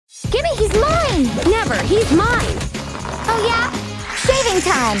Gimme, he's mine! Never, he's mine! Oh yeah? Shaving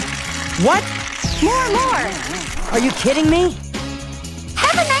time! What? More! Are you kidding me?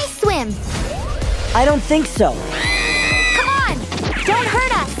 Have a nice swim! I don't think so. Come on! Don't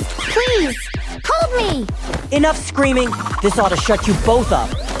hurt us! Please! Hold me! Enough screaming. This ought to shut you both up.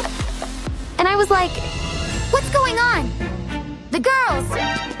 And I was like, what's going on? The girls!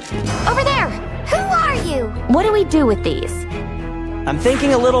 Over there! Who are you? What do we do with these? I'm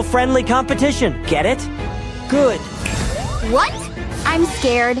thinking a little friendly competition. Get it? Good. What? I'm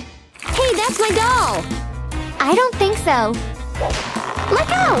scared. Hey, that's my doll! I don't think so. Let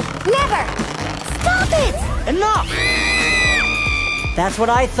go! Never! Stop it! Enough! That's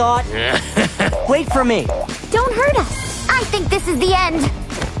what I thought. Wait for me. Don't hurt us! I think this is the end!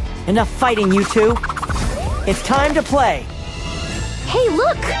 Enough fighting, you two. It's time to play. Hey,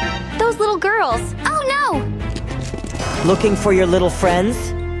 look! Those little girls! Oh no! Looking for your little friends?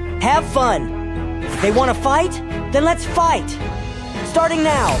 Have fun. They want to fight? Then let's fight. Starting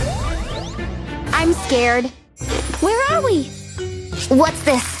now. I'm scared. Where are we? What's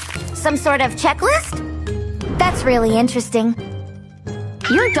this? Some sort of checklist? That's really interesting.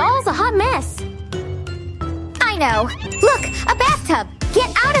 Your doll's a hot mess. I know. Look, a bathtub.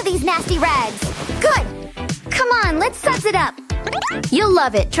 Get out of these nasty rags. Good. Come on, let's suss it up. You'll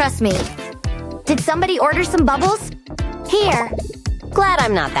love it, trust me. Did somebody order some bubbles? Here. Glad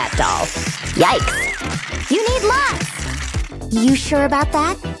I'm not that doll. Yikes. You need lots. You sure about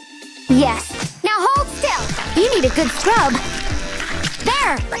that? Yes. Now hold still. You need a good scrub.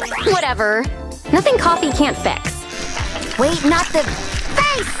 There. Whatever. Nothing coffee can't fix. Wait, not the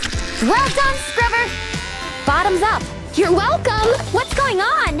face. Well done, scrubber. Bottoms up. You're welcome. What's going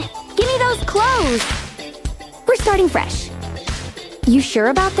on? Give me those clothes. We're starting fresh. You sure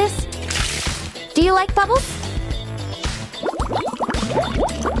about this? Do you like bubbles?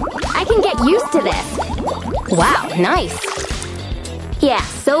 I can get used to this. Wow, nice. Yeah,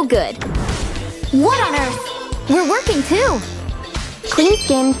 so good. What on earth? We're working too. Clean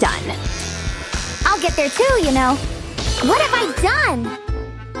skin done. I'll get there too, you know. What have I done?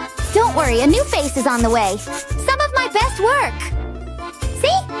 Don't worry, a new face is on the way. Some of my best work.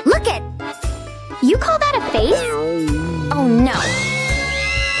 See? Look it. You call that a face? Oh no.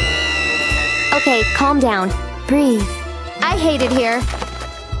 Okay, calm down. Breathe. I hate it here.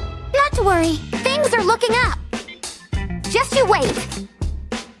 Not to worry. Things are looking up. Just you wait.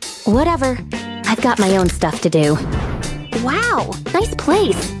 Whatever. I've got my own stuff to do. Wow, nice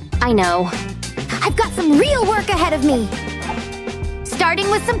place. I know. I've got some real work ahead of me. Starting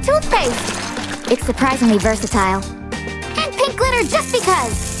with some toothpaste. It's surprisingly versatile. And pink glitter just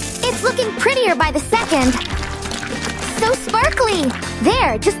because. It's looking prettier by the second. So sparkly.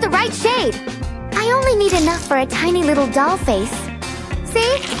 There, just the right shade. I only need enough for a tiny little doll face.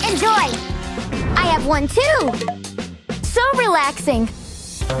 See? Enjoy. I have one too. So relaxing.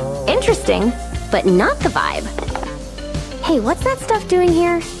 Interesting, but not the vibe. Hey, what's that stuff doing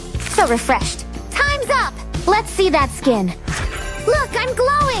here? So refreshed. Time's up. Let's see that skin. Look, I'm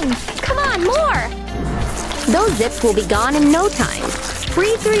glowing. Come on, more. Those zips will be gone in no time.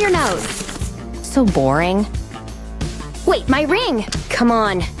 Breathe through your nose. So boring. Wait, my ring. Come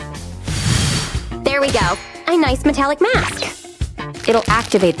on. There we go. A nice metallic mask. It'll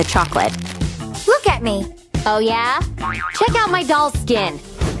activate the chocolate. Look at me. Oh yeah? Check out my doll's skin.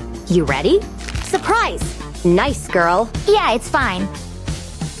 You ready? Surprise! Nice, girl. Yeah, it's fine.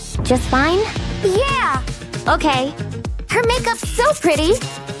 Just fine? Yeah! Okay. Her makeup's so pretty.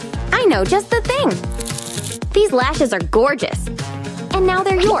 I know just the thing. These lashes are gorgeous. And now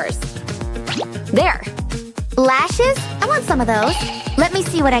they're yours. There. Lashes? I want some of those. Let me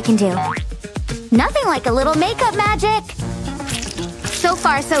see what I can do. Nothing like a little makeup magic. So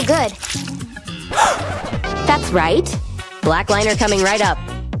far, so good. That's right. Black liner coming right up.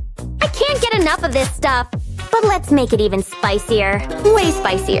 I can't get enough of this stuff. But let's make it even spicier. Way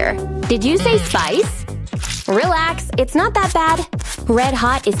spicier. Did you say spice? Relax, it's not that bad. Red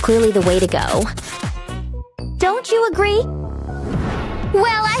hot is clearly the way to go. Don't you agree?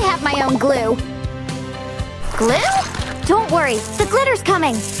 Well, I have my own glue. Glue? Don't worry, the glitter's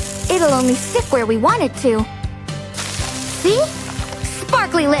coming. It'll only stick where we want it to. See?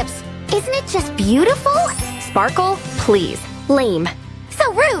 Sparkly lips. Isn't it just beautiful? Sparkle? Please. Lame.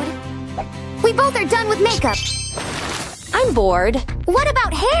 So rude. We both are done with makeup. I'm bored. What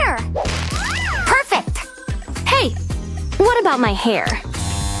about hair? Perfect. Hey, what about my hair?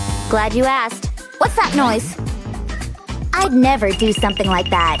 Glad you asked. What's that noise? I'd never do something like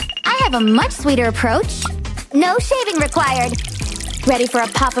that. I have a much sweeter approach. No shaving required. Ready for a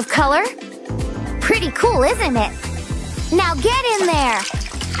pop of color? Pretty cool, isn't it? Now get in there.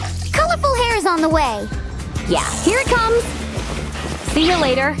 on the way. Yeah, here it comes. See you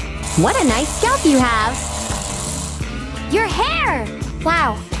later. What a nice scalp you have. Your hair!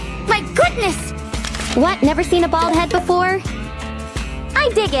 Wow. My goodness! What, never seen a bald head before? I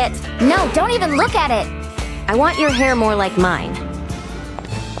dig it. No, don't even look at it. I want your hair more like mine.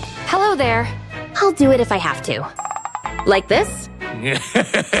 Hello there. I'll do it if I have to. Like this?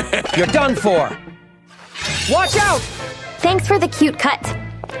 You're done for. Watch out! Thanks for the cute cut.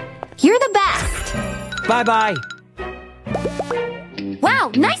 You're the best. Bye-bye.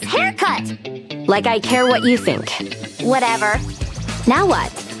 Wow, nice haircut! Like I care what you think. Whatever. Now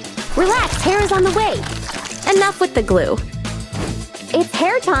what? Relax, hair is on the way. Enough with the glue. It's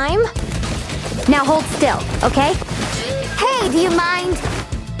hair time. Now hold still, okay? Hey, do you mind?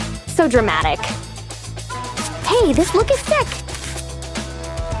 So dramatic. Hey, this look is sick.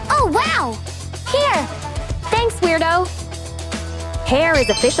 Oh, wow! Here! Thanks, weirdo. Hair is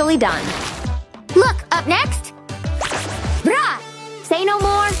officially done. Look, up next! Brah! Say no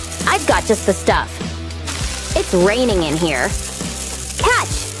more. I've got just the stuff. It's raining in here.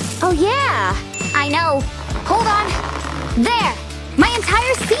 Catch! Oh yeah! I know. Hold on. There! My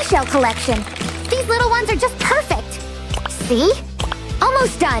entire seashell collection. These little ones are just perfect. See?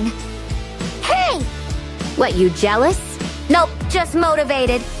 Almost done. Hey! What, you jealous? Nope, just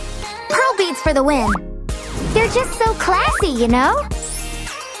motivated. Pearl beads for the win. They're just so classy, you know?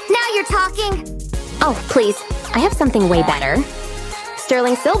 Now you're talking. Oh, please. I have something way better.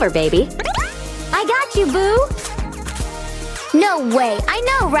 Sterling silver, baby. I got you, boo. No way. I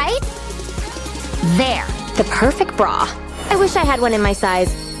know, right? There. The perfect bra. I wish I had one in my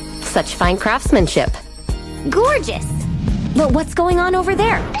size. Such fine craftsmanship. Gorgeous. But what's going on over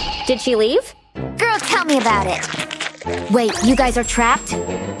there? Did she leave? Girl, tell me about it. Wait, you guys are trapped?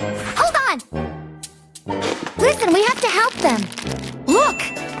 Hold on! Listen, we have to help them. Look!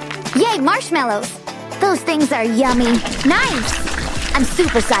 Yay, marshmallows. Those things are yummy. Nice! I'm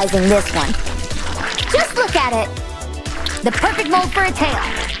supersizing this one. Just look at it. The perfect mold for a tail.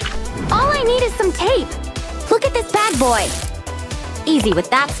 All I need is some tape. Look at this bad boy. Easy with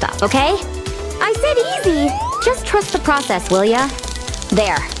that stuff, okay? I said easy. Just trust the process, will ya?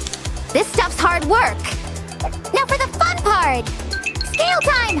 There. This stuff's hard work. Now for the fun part! Scale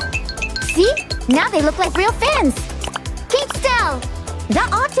time! See? Now they look like real fins. Keep still. That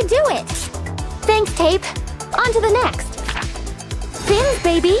ought to do it. Thanks, tape. On to the next. Fins,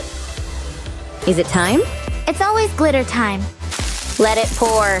 baby. Is it time? It's always glitter time. Let it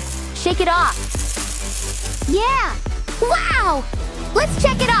pour. Shake it off. Yeah! Wow! Let's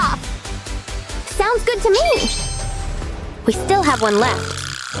check it off. Sounds good to me. We still have one left.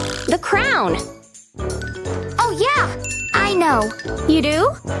 The crown. Oh, yeah! I know. You do?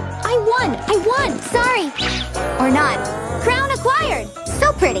 I won! Sorry. Or not. Crown acquired.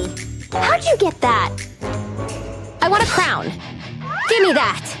 So pretty. How'd you get that? I want a crown. Give me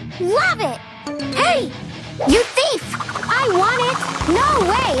that. Love it! Hey! You thief! I want it! No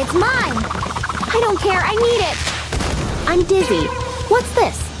way! It's mine! I don't care. I need it. I'm dizzy. What's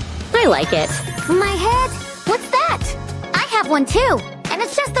this? I like it. My head? What's that? I have one too. And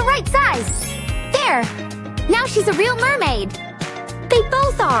it's just the right size. There! Now she's a real mermaid. They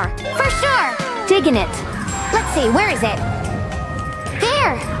both are. For sure! Digging it. Let's see, where is it?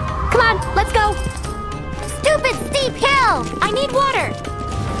 There! Come on, let's go. Stupid steep hill! I need water.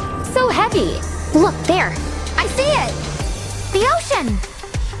 So heavy. Look, there. I see it! The ocean!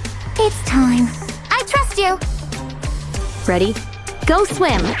 It's time. I trust you. Ready? Go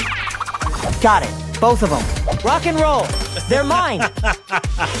swim. Got it. Both of them. Rock and roll. They're mine.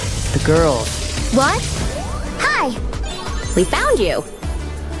 The girls. What? Hi! We found you.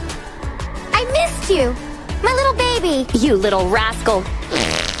 I missed you! My little baby! You little rascal.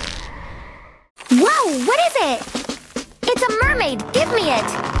 Whoa! What is it? It's a mermaid! Give me it!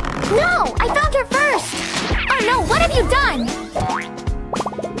 No! I found her first! Oh no! What have you done?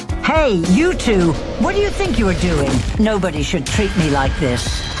 Hey, you two! What do you think you're doing? Nobody should treat me like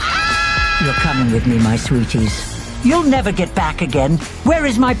this. You're coming with me, my sweeties. You'll never get back again. Where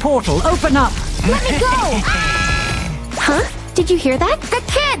is my portal? Open up! Let me go! Huh? Did you hear that? The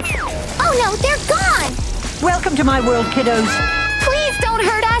kids! Oh no! They're gone! Welcome to my world, kiddos. Please don't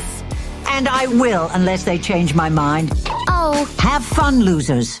hurt us! And I will, unless they change my mind. Oh. Have fun,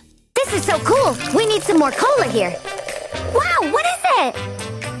 losers. This is so cool! We need some more cola here. Wow! What is it?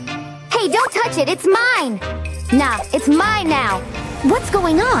 Hey, don't touch it! It's mine! Nah, it's mine now! What's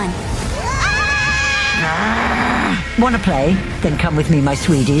going on? Wanna play? Then come with me, my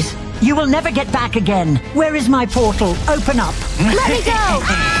sweeties. You will never get back again. Where is my portal? Open up. Let me go!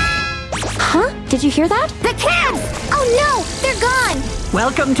 Huh? Did you hear that? The cabs! Oh no! They're gone!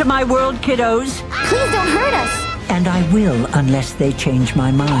 Welcome to my world, kiddos. Please don't hurt us! And I will unless they change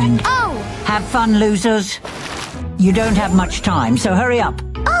my mind. Oh! Have fun, losers. You don't have much time, so hurry up.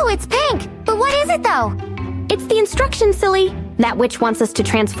 Oh, it's pink! But what is it, though? It's the instructions, silly. That witch wants us to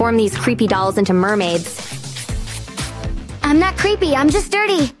transform these creepy dolls into mermaids. I'm not creepy, I'm just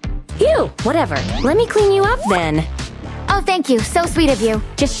dirty. Ew, whatever. Let me clean you up then. Oh, thank you. So sweet of you.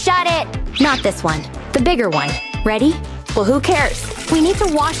 Just shut it. Not this one. The bigger one. Ready? Well, who cares? We need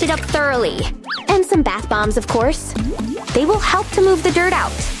to wash it up thoroughly. And some bath bombs, of course. They will help to move the dirt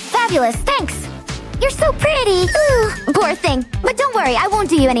out. Fabulous, thanks. You're so pretty. Ooh, poor thing. But don't worry, I won't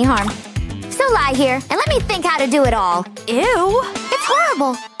do you any harm. So lie here, and let me think how to do it all. Ew. It's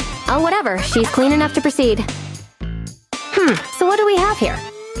horrible. Oh, whatever. She's clean enough to proceed. So what do we have here?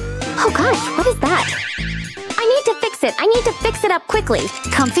 Oh gosh, what is that? I need to fix it. I need to fix it up quickly.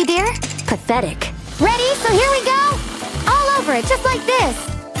 Comfy, dear? Pathetic. Ready? So here we go. All over it, just like this.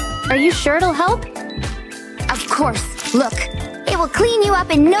 Are you sure it'll help? Of course. Look, it will clean you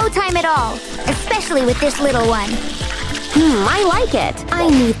up in no time at all. Especially with this little one. I like it. I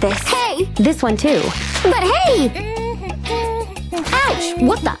need this. Hey! This one too. But hey! Ouch!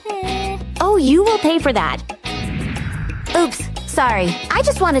 What the? Oh, you will pay for that. Oops, sorry. I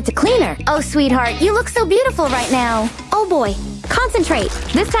just wanted to clean her. Oh, sweetheart, you look so beautiful right now. Oh boy. Concentrate.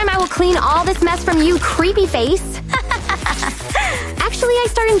 This time I will clean all this mess from you, creepy face. Actually, I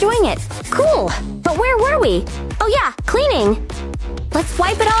start enjoying it. Cool. But where were we? Oh yeah, cleaning. Let's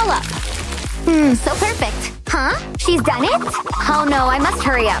wipe it all up. So perfect. Huh? She's done it? Oh no, I must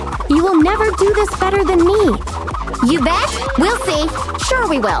hurry up. You will never do this better than me. You bet? We'll see. Sure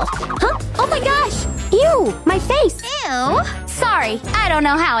we will. Huh? Oh my gosh! Ew! My face! Ew. Sorry, I don't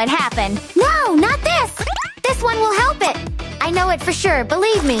know how it happened. No, not this! This one will help it. I know it for sure,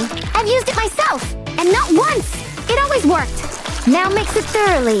 believe me. I've used it myself. And not once. It always worked. Now mix it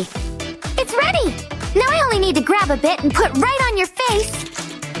thoroughly. It's ready! Now I only need to grab a bit and put right on your face.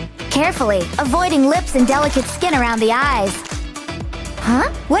 Carefully, avoiding lips and delicate skin around the eyes. Huh?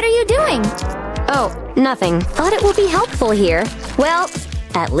 What are you doing? Oh, nothing. Thought it would be helpful here. Well,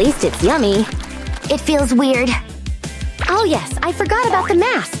 at least it's yummy. It feels weird. Oh yes, I forgot about the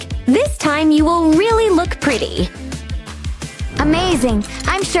mask. This time you will really look pretty. Amazing.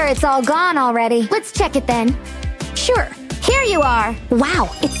 I'm sure it's all gone already. Let's check it then. Sure. Here you are. Wow,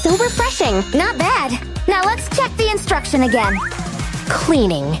 it's so refreshing. Not bad. Now let's check the instruction again.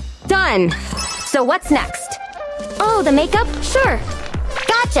 Cleaning. Done. So what's next? Oh, the makeup? Sure.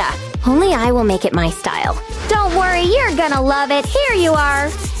 Gotcha. Only I will make it my style. Don't worry, you're gonna love it. Here you are.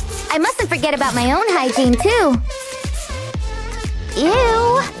 I mustn't forget about my own hygiene, too.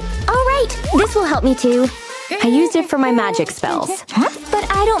 Ew. All right, this will help me too. I used it for my magic spells. But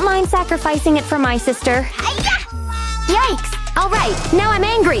I don't mind sacrificing it for my sister. Yikes! All right, now I'm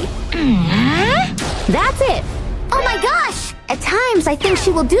angry. That's it. Oh my gosh! At times, I think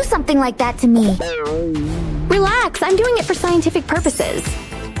she will do something like that to me. Relax, I'm doing it for scientific purposes.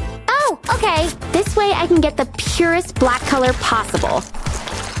 Oh, okay. This way I can get the purest black color possible.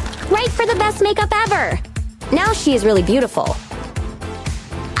 Right for the best makeup ever! Now she is really beautiful.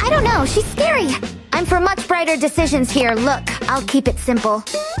 I don't know, she's scary. I'm for much brighter decisions here. Look, I'll keep it simple.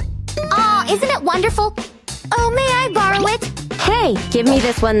 Aw, isn't it wonderful? Oh, may I borrow it? Hey, give me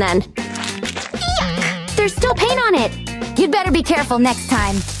this one then. Yuck! There's still paint on it. You'd better be careful next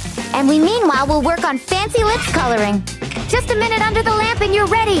time. And meanwhile, we'll work on fancy lips coloring. Just a minute under the lamp and you're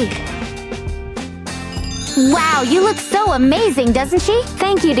ready. Wow, you look so amazing, doesn't she?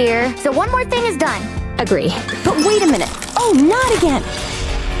 Thank you, dear. So one more thing is done. Agree. But wait a minute. Oh, not again.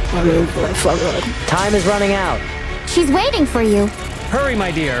 Time is running out. She's waiting for you. Hurry, my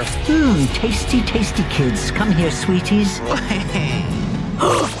dear. Tasty, tasty kids. Come here, sweeties.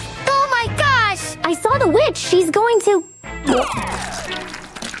 Oh my gosh! I saw the witch. She's going to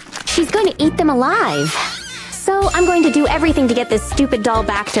eat them alive. So I'm going to do everything to get this stupid doll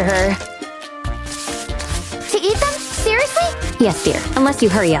back to her. To eat them? Seriously? Yes, dear. Unless you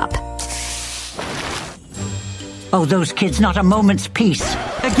hurry up. Oh, those kids, not a moment's peace.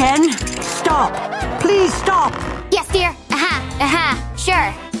 Again? Stop! Please stop! Yes, dear.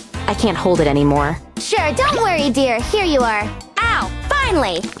 Sure. I can't hold it anymore. Sure, don't worry, dear. Here you are. Ow!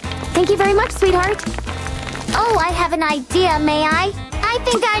 Finally! Thank you very much, sweetheart. Oh, I have an idea, may I? I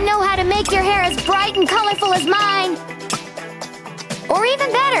think I know how to make your hair as bright and colorful as mine. Or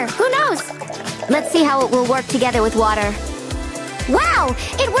even better, who knows? Let's see how it will work together with water. Wow,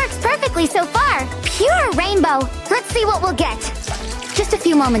 it works perfectly so far. Pure rainbow. Let's see what we'll get. Just a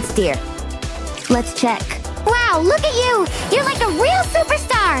few moments, dear. Let's check. Wow, look at you. You're like a real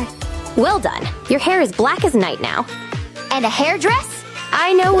superstar. Well done. Your hair is black as night now. And a hairdress?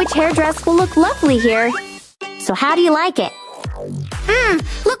 I know which hairdress will look lovely here. So how do you like it?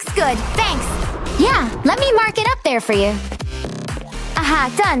 Looks good, thanks. Yeah, let me mark it up there for you.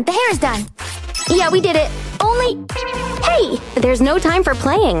 Aha, done, the hair is done. Yeah, we did it. Only… Hey, there's no time for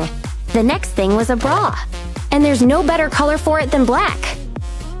playing. The next thing was a bra. And there's no better color for it than black.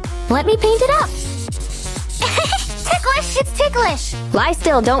 Let me paint it up. Ticklish, it's ticklish. Lie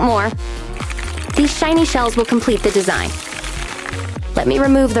still, don't more. These shiny shells will complete the design. Let me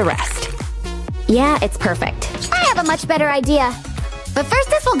remove the rest. Yeah, it's perfect. I have a much better idea. But first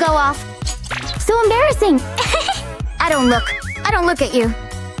this will go off. So embarrassing. I don't look at you.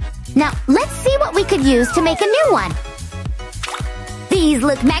 Now, let's see what we could use to make a new one. These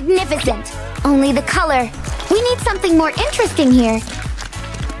look magnificent. Only the color. We need something more interesting here.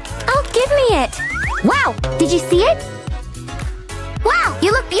 Oh, give me it. Wow, did you see it? Wow,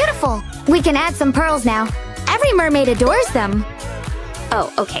 you look beautiful. We can add some pearls now. Every mermaid adores them. Oh,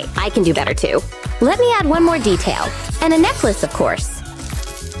 okay, I can do better too. Let me add one more detail. And a necklace, of course.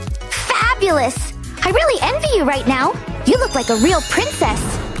 Fabulous! I really envy you right now. You look like a real princess.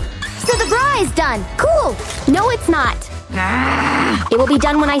 So the bra is done. Cool. No, it's not. It will be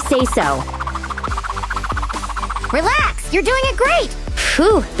done when I say so. Relax, you're doing it great.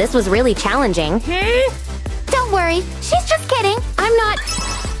 Phew, this was really challenging. Don't worry, she's just kidding. I'm not…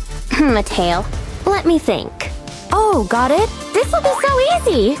 a tail. Let me think. Oh, got it? This will be so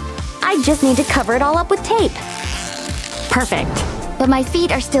easy. I just need to cover it all up with tape. Perfect. But my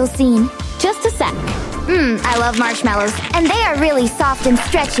feet are still seen. Just a sec. I love marshmallows, and they are really soft and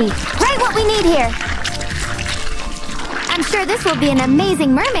stretchy. Right what we need here. I'm sure this will be an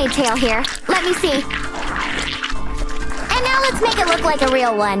amazing mermaid tail here. Let me see. And now let's make it look like a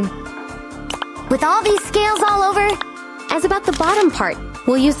real one. With all these scales all over. As about the bottom part,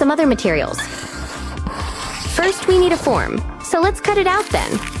 we'll use some other materials. First, we need a form. So let's cut it out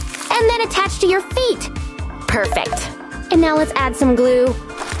then. And then attach to your feet. Perfect. And now let's add some glue.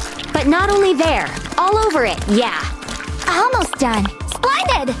 But not only there, all over it, yeah. Almost done.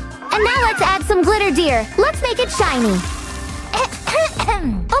 Splendid! And now let's add some glitter, dear. Let's make it shiny.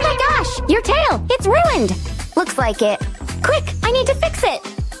 Oh my gosh, your tail, it's ruined. Looks like it. Quick, I need to fix it.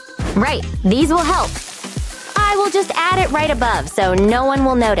 Right, these will help. I will just add it right above so no one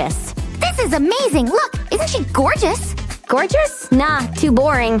will notice. This is amazing. Look, isn't she gorgeous? Gorgeous? Nah, too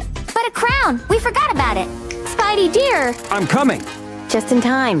boring. But a crown, we forgot about it. Spidey dear. I'm coming. Just in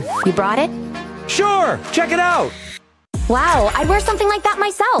time. You brought it? Sure, check it out. Wow, I'd wear something like that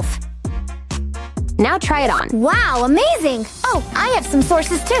myself. Now try it on. Wow, amazing. Oh, I have some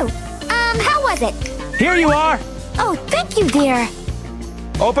sources too. How was it? Here you are. Oh, thank you, dear.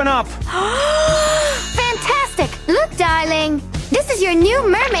 Open up. Fantastic. Look, darling. This is your new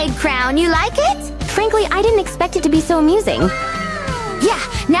mermaid crown. You like it? Frankly, I didn't expect it to be so amusing. Yeah,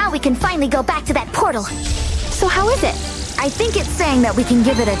 now we can finally go back to that portal. So how is it? I think it's saying that we can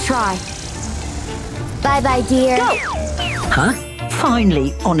give it a try. Bye-bye, dear. Go! Huh?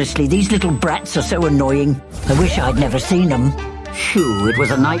 Finally, honestly, these little brats are so annoying. I wish I'd never seen them. Phew, it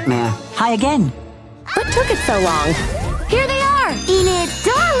was a nightmare. Hi again. What took it so long? Here they are! Enid,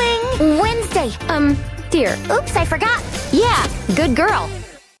 darling! Wednesday. Dear. Oops, I forgot. Yeah, good girl.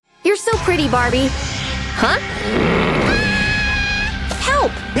 You're so pretty, Barbie. Huh?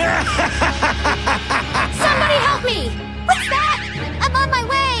 Help! Somebody help me! What's that? I'm on my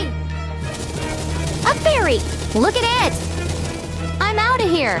way! A fairy! Look at it! I'm out of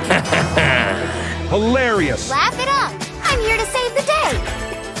here! Hilarious. Laugh it up! I'm here to save the day!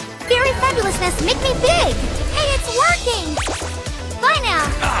 Fairy fabulousness, make me big! Hey, it's working! Bye now!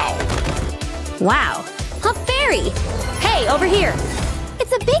 Wow, a fairy! Hey, over here!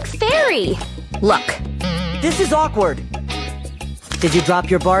 It's a big fairy! Look. This is awkward. Did you drop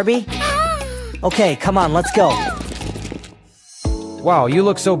your Barbie? Okay, come on, let's go. Wow, you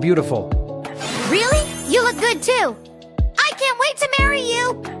look so beautiful. Really? You look good too! I can't wait to marry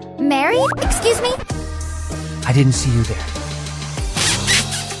you! Married? Excuse me? I didn't see you there.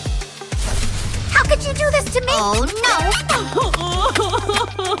 How could you do this to me? Oh, no!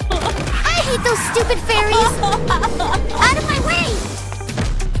 I hate those stupid fairies! Out of my way!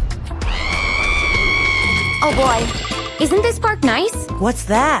 Oh boy, isn't this park nice? What's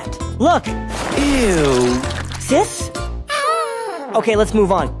that? Look! Ew! Sis? Okay, let's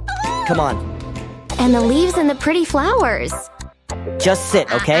move on. Come on. And the leaves and the pretty flowers. Just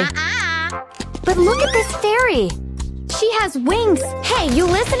sit, okay? But look at this fairy! She has wings! Hey, you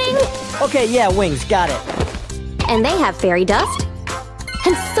listening? Okay, yeah, wings, got it. And they have fairy dust.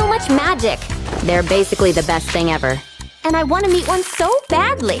 And so much magic! They're basically the best thing ever. And I want to meet one so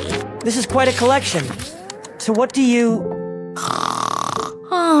badly. This is quite a collection. So what do you...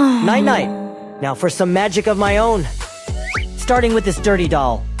 Night-night. Now for some magic of my own. Starting with this dirty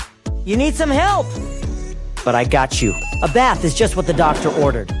doll. You need some help! But I got you. A bath is just what the doctor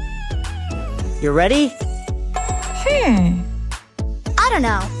ordered. You ready? I don't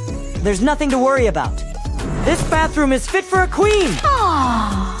know. There's nothing to worry about. This bathroom is fit for a queen!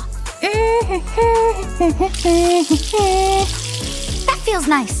 That feels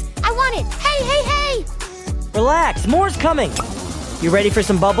nice. I want it. Hey, hey, hey! Relax, more's coming. You ready for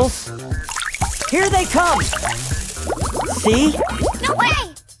some bubbles? Here they come! See? No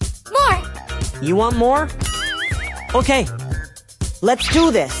way! More! You want more? Okay, let's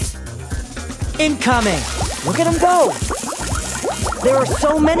do this. Incoming! Look at them go! There are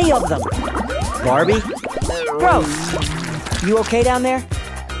so many of them. Barbie? Gross! You okay down there?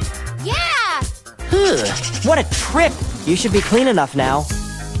 Yeah! What a trip! You should be clean enough now.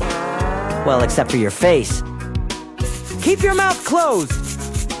 Well, except for your face. Keep your mouth closed!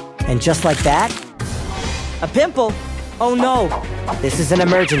 And just like that, a pimple. Oh no, this is an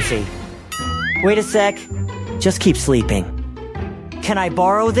emergency. Wait a sec, just keep sleeping. Can I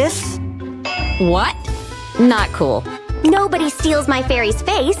borrow this? What? Not cool. Nobody steals my fairy's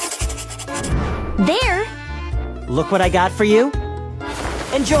face. There. Look what I got for you.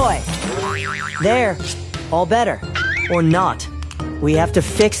 Enjoy. There, all better. Or not. We have to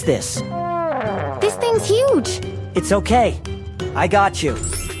fix this. This thing's huge. It's okay. I got you.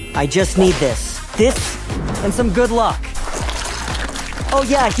 I just need this, and some good luck. Oh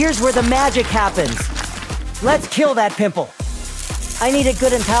yeah, here's where the magic happens. Let's kill that pimple. I need it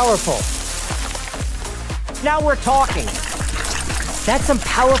good and powerful. Now we're talking. That's some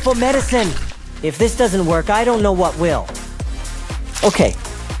powerful medicine. If this doesn't work, I don't know what will. Okay.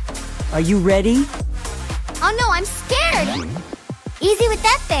 Are you ready? Oh no, I'm scared. Easy with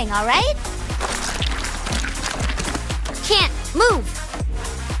that thing, all right? Can't move.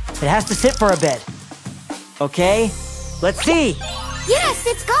 It has to sit for a bit. Okay, let's see. Yes,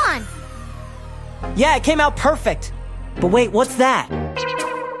 it's gone. Yeah, it came out perfect. But wait, what's that?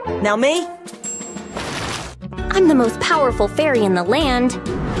 Now me? I'm the most powerful fairy in the land.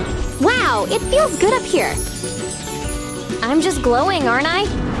 Wow, it feels good up here. I'm just glowing, aren't I?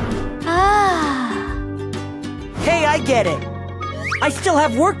 Hey, I get it. I still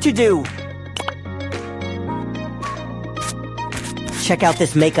have work to do. Check out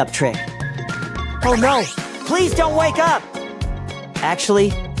this makeup trick. Oh no, please don't wake up.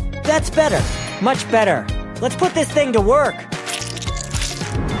 Actually, that's better. Much better. Let's put this thing to work.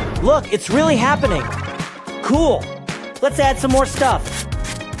 Look, it's really happening. Cool. Let's add some more stuff.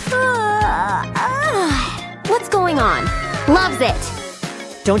 What's going on? Loves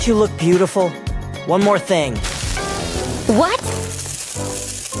it. Don't you look beautiful? One more thing. What?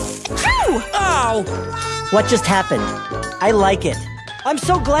 Ow! What just happened? I like it. I'm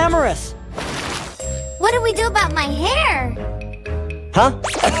so glamorous. What do we do about my hair? Huh?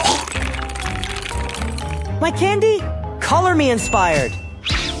 My candy? Color me inspired.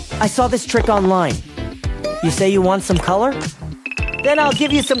 I saw this trick online. You say you want some color? Then I'll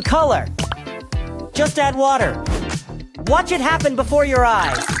give you some color. Just add water. Watch it happen before your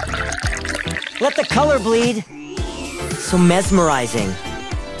eyes. Let the color bleed. So mesmerizing.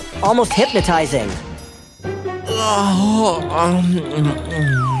 Almost hypnotizing.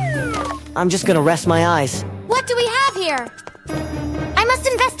 I'm just gonna rest my eyes. What do we have here? I must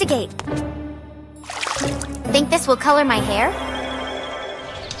investigate. Think this will color my hair?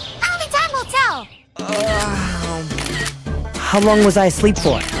 Only time will tell. How long was I asleep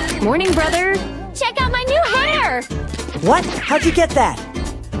for? Morning, brother. Check out my new hair. What? How'd you get that?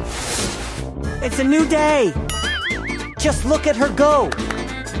 It's a new day. Just look at her go.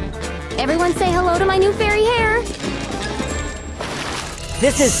 Everyone say hello to my new fairy hair.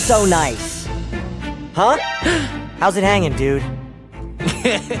 This is so nice. Huh? How's it hanging, dude?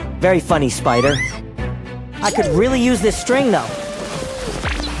 Very funny, Spider. I could really use this string, though.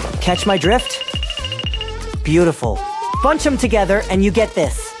 Catch my drift? Beautiful. Bunch them together and you get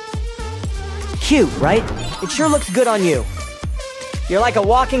this. Cute, right? It sure looks good on you. You're like a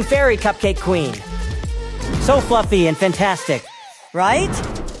walking fairy cupcake queen. So fluffy and fantastic, right?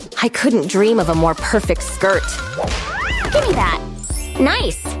 I couldn't dream of a more perfect skirt. Give me that.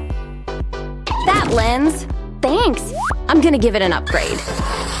 Nice. That lens. Thanks. I'm gonna give it an upgrade.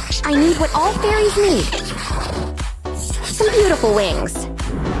 I need what all fairies need. Some beautiful wings.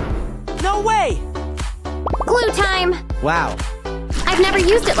 No way! Glue time. Wow. I've never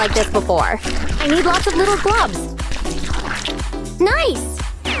used it like this before. I need lots of little gloves. Nice.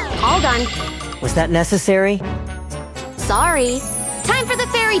 All done. Was that necessary? Sorry. Time for the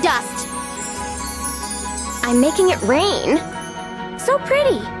fairy dust. I'm making it rain. So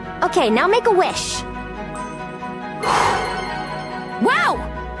pretty. Okay, now make a wish. Wow!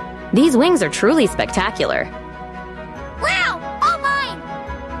 These wings are truly spectacular. Wow, all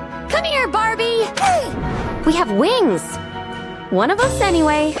mine. Come here, Barbie. We have wings. One of us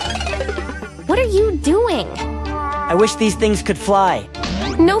anyway. What are you doing? I wish these things could fly.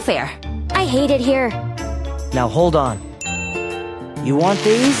 No fair. I hate it here. Now hold on. You want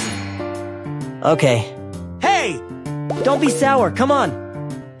these? Okay. Hey! Don't be sour, come on.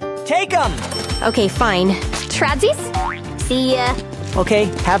 Take them! Okay, fine. Tradsies? See ya. Okay,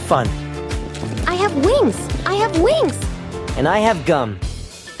 have fun. I have wings. I have wings. And I have gum.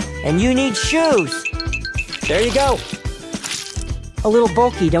 And you need shoes. There you go. A little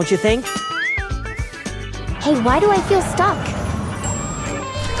bulky, don't you think? Hey, why do I feel stuck?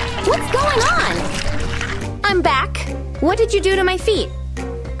 What's going on? I'm back. What did you do to my feet?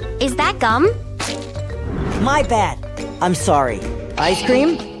 Is that gum? My bad. I'm sorry. Ice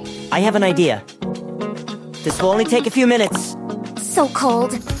cream? I have an idea. This will only take a few minutes. So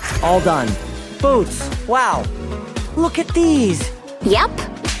cold. All done. Boots. Wow. Look at these. Yep.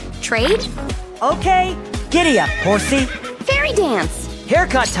 Trade? Okay. Giddy up, horsey. Fairy dance.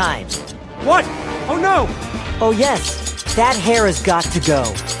 Haircut time. What? Oh no! Oh yes. That hair has got to go.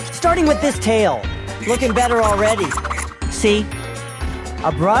 Starting with this tail. Looking better already. See?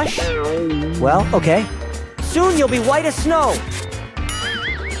 A brush? Well, okay. Soon you'll be white as snow.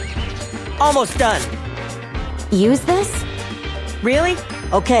 Almost done. Use this? Really?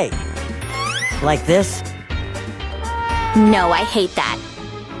 Okay. Like this? No, I hate that.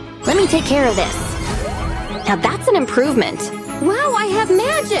 Let me take care of this. Now that's an improvement. Wow, I have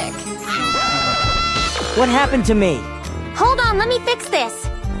magic! What happened to me? Hold on, let me fix this.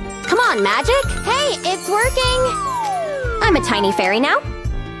 Come on, magic! Hey, it's working. I'm a tiny fairy now.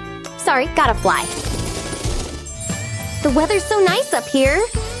 Sorry, gotta fly. The weather's so nice up here.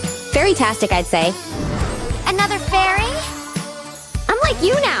 Fairy-tastic, I'd say. Another fairy? I'm like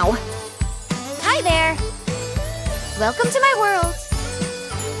you now. Hi there. Welcome to my world.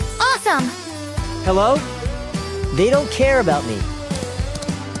 Awesome. Hello? They don't care about me.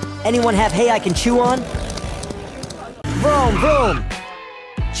 Anyone have hay I can chew on? Vroom, vroom.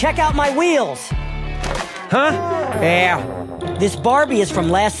 Check out my wheels. Huh? Yeah. This Barbie is from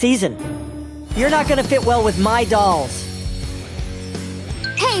last season. You're not gonna fit well with my dolls.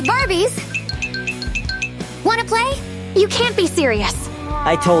 Hey, Barbies. Wanna play? You can't be serious.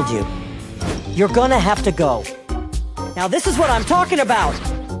 I told you. You're gonna have to go. Now this is what I'm talking about.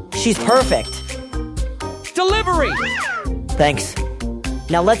 She's perfect. Delivery! Thanks.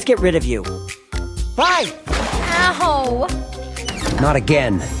 Now let's get rid of you. Bye! Ow! Not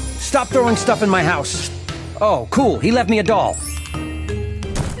again. Stop throwing stuff in my house. Oh, cool. He left me a doll.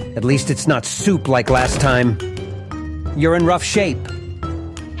 At least it's not soup like last time. You're in rough shape.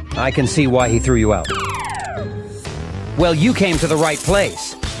 I can see why he threw you out. Well, you came to the right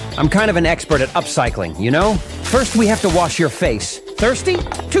place. I'm kind of an expert at upcycling, you know? First, we have to wash your face. Thirsty?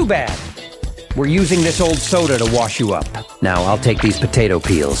 Too bad. We're using this old soda to wash you up. Now, I'll take these potato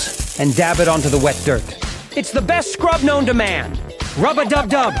peels and dab it onto the wet dirt. It's the best scrub known to man.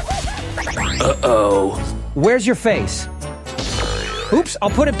 Rub-a-dub-dub. Uh-oh. Where's your face? Oops, I'll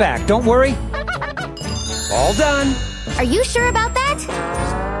put it back. Don't worry. All done. Are you sure about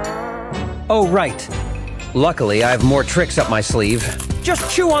that? Oh, right. Luckily, I have more tricks up my sleeve.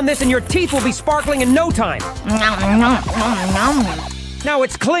 Just chew on this and your teeth will be sparkling in no time. Now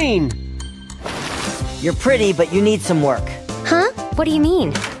it's clean. You're pretty, but you need some work. Huh? What do you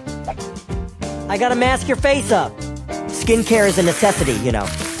mean? I gotta mask your face up. Skincare is a necessity, you know.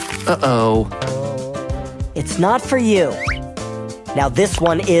 Uh-oh. It's not for you. Now this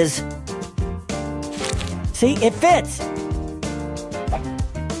one is... See, it fits.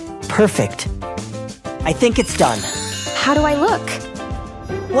 Perfect. I think it's done. How do I look?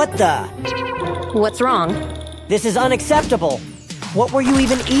 What the? What's wrong? This is unacceptable. What were you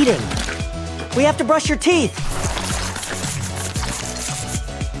even eating? We have to brush your teeth.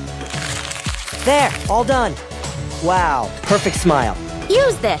 There, all done. Wow, perfect smile.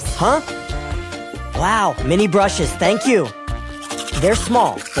 Use this. Huh? Wow, mini brushes, thank you. They're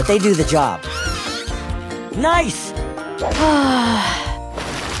small, but they do the job. Nice!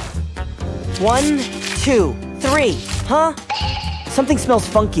 1, 2, 3, huh? Something smells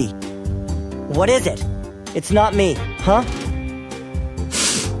funky. What is it? It's not me, huh?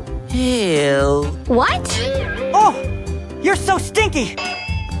 Ew. What? Oh! You're so stinky!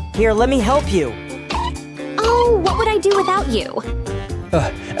 Here, let me help you. Oh, what would I do without you?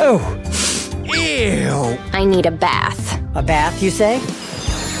 Oh. Ew. I need a bath. A bath, you say?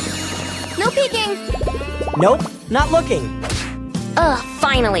 No peeking! Nope, not looking. Ugh,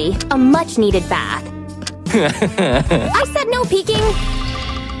 finally. A much-needed bath. I said no peeking.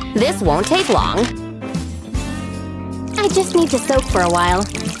 This won't take long. I just need to soak for a while.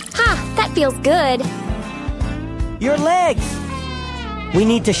 Ha, that feels good. Your legs! We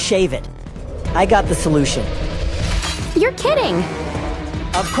need to shave it. I got the solution. You're kidding.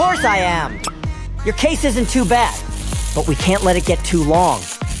 Of course I am! Your case isn't too bad, but we can't let it get too long,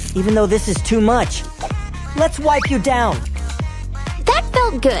 even though this is too much. Let's wipe you down. That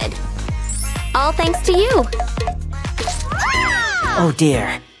felt good. All thanks to you. Oh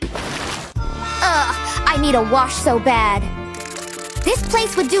dear. I need a wash so bad. This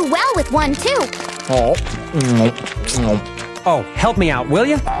place would do well with one, too. Oh, help me out, will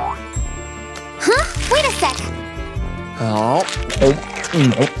you? Huh? Wait a sec.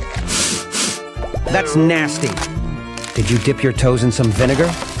 That's nasty. Did you dip your toes in some vinegar?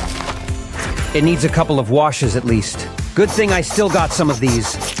 It needs a couple of washes at least. Good thing I still got some of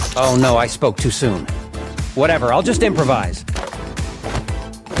these. Oh no, I spoke too soon. Whatever, I'll just improvise.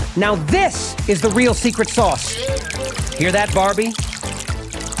 Now this is the real secret sauce. Hear that, Barbie?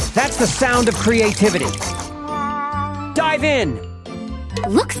 That's the sound of creativity. Dive in!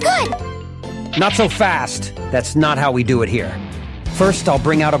 Looks good. Not so fast. That's not how we do it here. First, I'll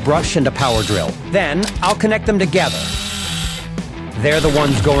bring out a brush and a power drill. Then, I'll connect them together. They're the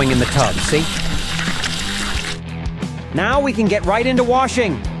ones going in the tub, see? Now we can get right into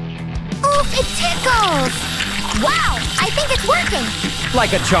washing. Oof, it tickles. Wow, I think it's working.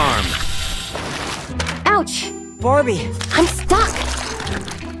 Like a charm. Ouch. Barbie. I'm stuck.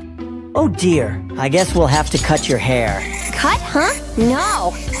 Oh dear. I guess we'll have to cut your hair. Cut, huh?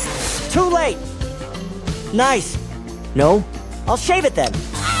 No. Too late! Nice. No? I'll shave it then.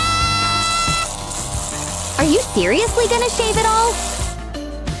 Are you seriously gonna shave it all?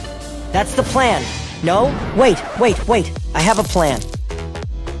 That's the plan. No? Wait. I have a plan.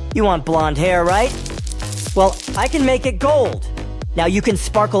 You want blonde hair, right? Well, I can make it gold. Now you can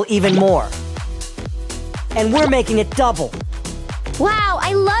sparkle even more. And we're making it double. Wow,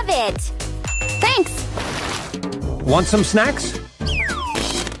 I love it. Thanks. Want some snacks?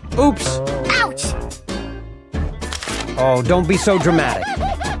 Oops. Ouch! Oh, don't be so dramatic.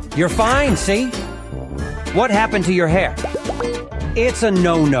 You're fine, see? What happened to your hair? It's a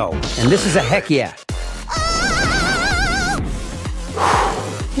no-no, and this is a heck yeah.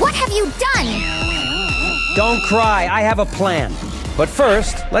 What have you done? Don't cry, I have a plan. But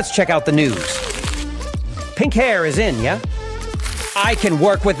first, let's check out the news. Pink hair is in, yeah? I can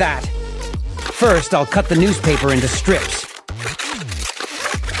work with that. First, I'll cut the newspaper into strips.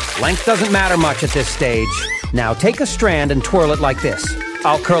 Length doesn't matter much at this stage. Now take a strand and twirl it like this.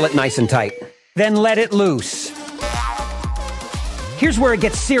 I'll curl it nice and tight. Then let it loose. Here's where it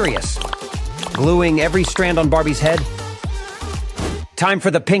gets serious. Gluing every strand on Barbie's head. Time for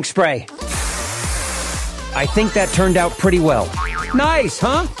the pink spray. I think that turned out pretty well. Nice,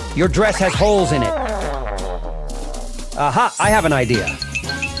 huh? Your dress has holes in it. Aha, I have an idea.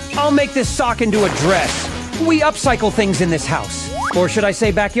 I'll make this sock into a dress. We upcycle things in this house. Or should I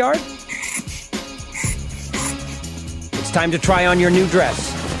say backyard? It's time to try on your new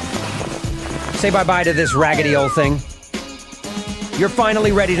dress. Say bye-bye to this raggedy old thing. You're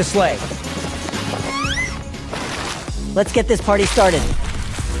finally ready to slay. Let's get this party started.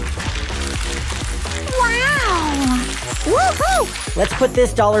 Wow! Woohoo! Let's put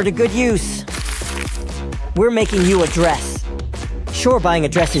this dollar to good use. We're making you a dress. Sure, buying a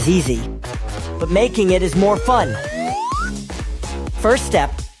dress is easy, but making it is more fun. First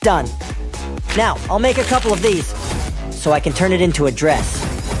step, done. Now, I'll make a couple of these, so I can turn it into a dress.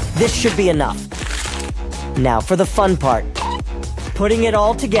 This should be enough. Now for the fun part. Putting it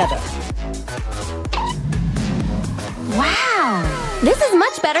all together. Wow. This is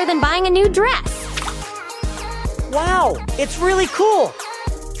much better than buying a new dress. Wow, it's really cool.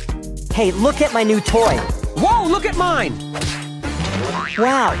 Hey, look at my new toy. Whoa, look at mine!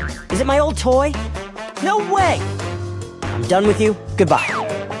 Wow, is it my old toy? No way! I'm done with you. Goodbye.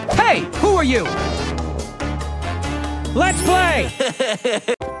 Hey, who are you? Let's play!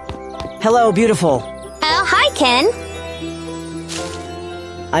 Hello, beautiful. Oh, hi, Ken.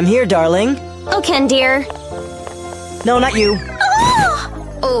 I'm here, darling. Oh, Ken, dear. No, not you.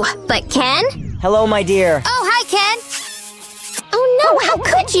 Oh, but Ken? Hello, my dear. Oh, hi, Ken. Oh, no, how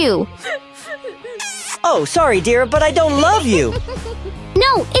could you? Oh, sorry, dear, but I don't love you.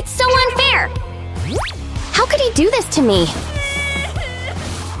 No, it's so unfair. How could he do this to me?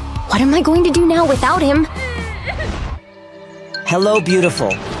 What am I going to do now without him? Hello, beautiful.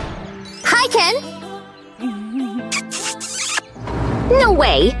 Hi, Ken. No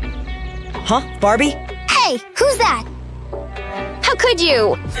way! Huh, Barbie? Hey, who's that? How could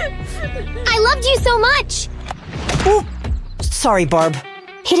you? I loved you so much! Ooh. Sorry, Barb.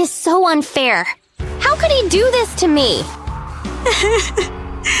 It is so unfair. How could he do this to me?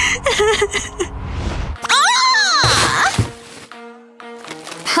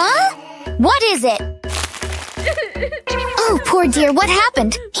 Huh? What is it? Oh, poor dear, what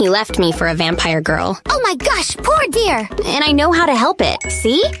happened? He left me for a vampire girl. Oh my gosh, poor dear! And I know how to help it.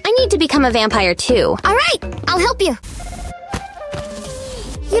 See? I need to become a vampire too. Alright, I'll help you.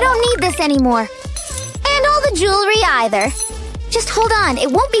 You don't need this anymore. And all the jewelry either. Just hold on,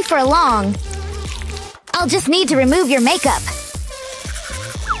 it won't be for long. I'll just need to remove your makeup.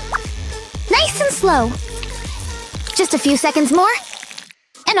 Nice and slow. Just a few seconds more.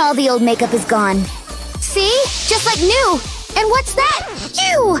 And all the old makeup is gone. See? Just like new! And what's that?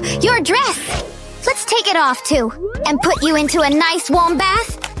 You! Your dress! Let's take it off, too. And put you into a nice warm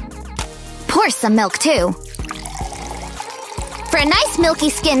bath. Pour some milk, too. For a nice milky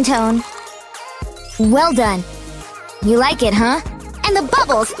skin tone. Well done. You like it, huh? And the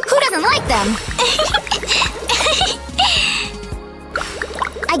bubbles! Who doesn't like them?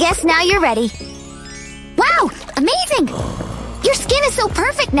 I guess now you're ready. Wow! Amazing! Your skin is so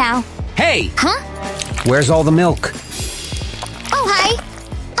perfect now. Hey! Huh? Where's all the milk? Oh, hi.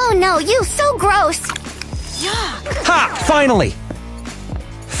 Oh no, you so gross. Ha! Finally!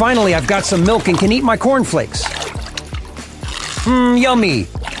 Finally, I've got some milk and can eat my cornflakes. Yummy.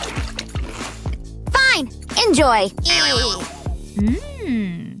 Fine. Enjoy.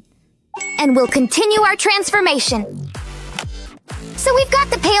 And we'll continue our transformation. So we've got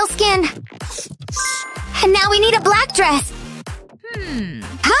the pale skin. And now we need a black dress.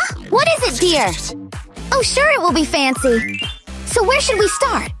 Huh? What is it, dear? Oh, sure it will be fancy. So where should we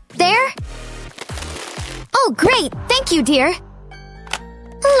start? There? Oh, great. Thank you, dear.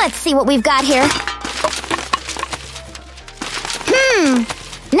 Let's see what we've got here.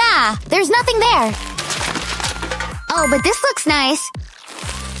 Nah, there's nothing there. Oh, but this looks nice.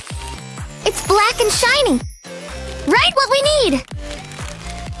 It's black and shiny. Right what we need.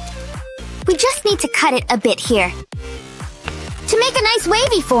 We just need to cut it a bit here. To make a nice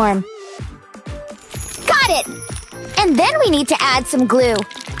wavy form. Got it! And then we need to add some glue.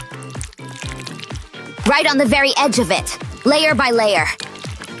 Right on the very edge of it, layer by layer.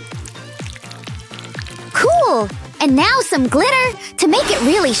 Cool! And now some glitter to make it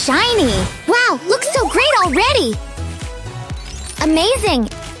really shiny. Wow, looks so great already! Amazing!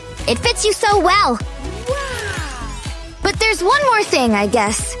 It fits you so well. Wow! But there's one more thing, I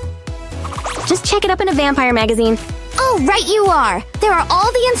guess. Just check it up in a vampire magazine. Oh, right you are. There are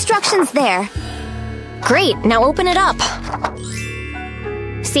all the instructions there. Great, now open it up.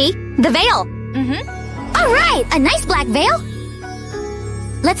 See? The veil! All right, a nice black veil.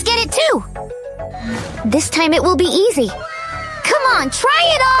 Let's get it too. This time it will be easy. Come on, try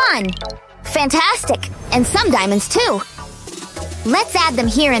it on. Fantastic. And some diamonds too. Let's add them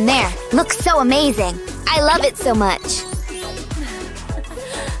here and there. Looks so amazing. I love it so much.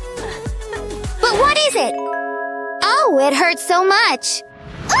 But what is it? Oh, it hurts so much.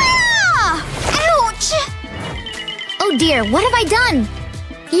 Ah! Ouch! Oh dear, what have I done?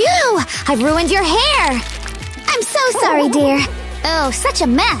 I've ruined your hair. I'm so sorry, dear. Oh, such a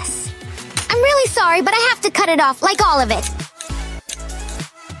mess. I'm really sorry, but I have to cut it off, like all of it.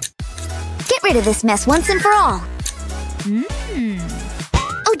 Get rid of this mess once and for all.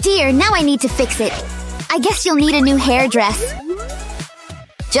 Oh dear, now I need to fix it. I guess you'll need a new hairdress.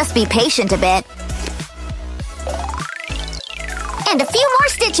 Just be patient a bit. And a few more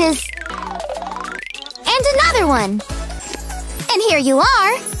stitches. And another one. And here you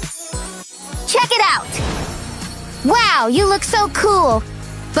are. Check it out. Wow, you look so cool.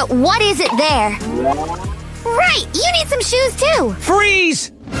 But what is it there? Right, you need some shoes too.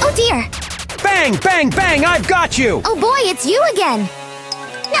 Freeze! Oh dear. Bang, bang, bang, I've got you! Oh boy, it's you again.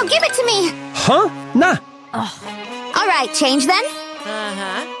 Now give it to me. Huh? Nah. All right, change then.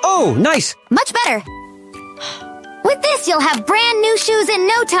 Oh, nice! Much better. With this, you'll have brand new shoes in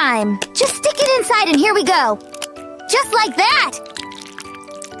no time. Just stick it inside and here we go. Just like that.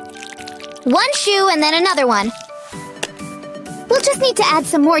 One shoe and then another one. We'll just need to add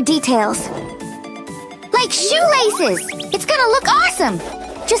some more details. Like shoelaces. It's gonna look awesome.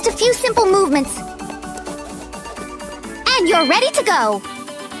 Just a few simple movements. And you're ready to go.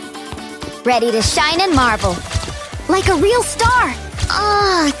 Ready to shine and marvel. Like a real star.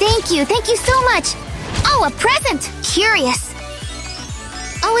 Oh, thank you so much. Oh, a present! Curious.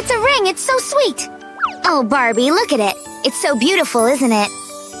 Oh, it's a ring. It's so sweet. Oh, Barbie, look at it. It's so beautiful, isn't it?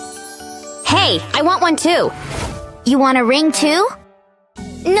 Hey, I want one too. You want a ring too?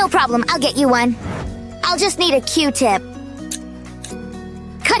 No problem, I'll get you one. I'll just need a Q-tip.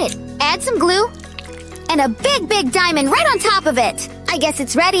 Cut it, add some glue, and a big, big diamond right on top of it. I guess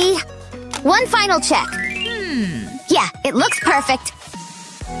it's ready. One final check. Yeah, it looks perfect.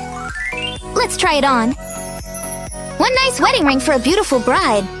 Let's try it on. One nice wedding ring for a beautiful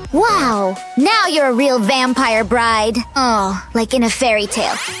bride. Wow, now you're a real vampire bride. Oh, like in a fairy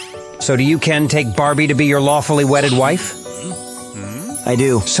tale. So do you, Ken, take Barbie to be your lawfully wedded wife? I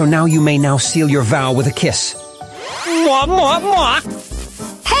do. So now you may now seal your vow with a kiss. Mwah, mwah, mwah.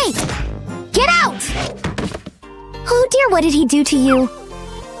 Hey! Get out! Oh dear, what did he do to you?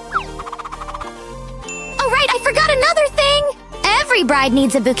 Oh right, I forgot another thing! Every bride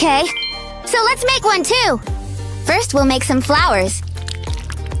needs a bouquet. So let's make one too. First, we'll make some flowers.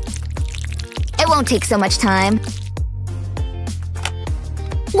 It won't take so much time.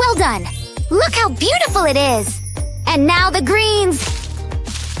 Well done! Look how beautiful it is! And now the greens!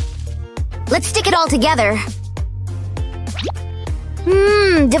 Let's stick it all together.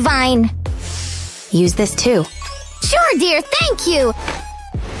 Divine. Use this too. Sure, dear, thank you!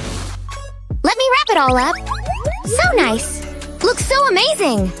 Let me wrap it all up. So nice! Looks so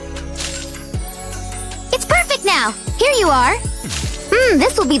amazing! It's perfect now! Here you are!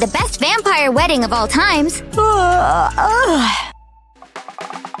 This will be the best vampire wedding of all times.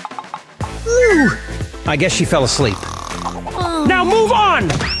 I guess she fell asleep. Now move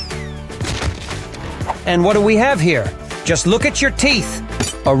on! And what do we have here? Just look at your teeth.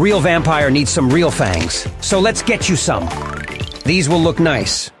 A real vampire needs some real fangs. So let's get you some. These will look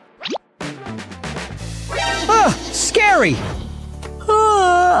nice. Ah, scary!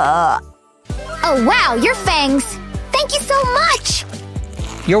 Oh wow, your fangs! Thank you so much!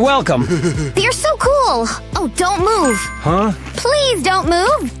 You're welcome. You're so cool! Oh, don't move! Huh? Please don't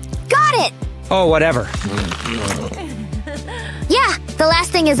move! Got it! Oh, whatever. Yeah, the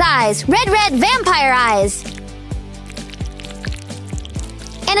last thing is eyes. Red, red vampire eyes.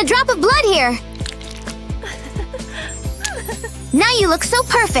 And a drop of blood here. Now you look so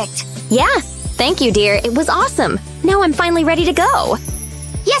perfect. Yeah, thank you, dear. It was awesome. Now I'm finally ready to go.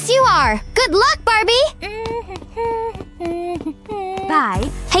 Yes, you are. Good luck, Barbie. Bye.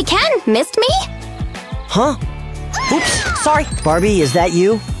 Hey, Ken, missed me? Huh? Oops, sorry. Barbie, is that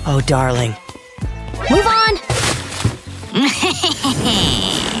you? Oh, darling. Move on.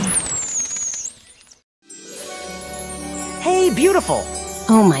 Hey, beautiful.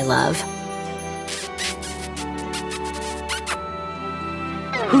 Oh, my love.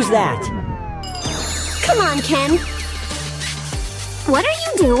 Who's that? Come on, Ken. What are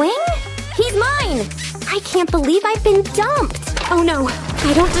you doing? He's mine! I can't believe I've been dumped. Oh no,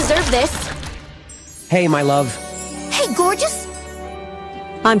 I don't deserve this. Hey, my love. Hey, gorgeous.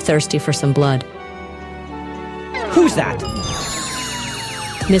 I'm thirsty for some blood. Who's that?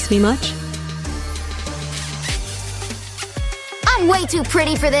 Miss me much? I'm way too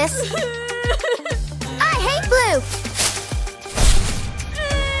pretty for this. I hate blue.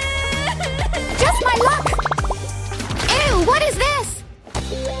 Just my luck. Ew, what is this?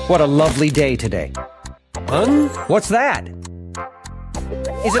 What a lovely day today. What's that?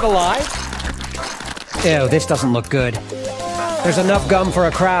 Is it alive? Ew, this doesn't look good. There's enough gum for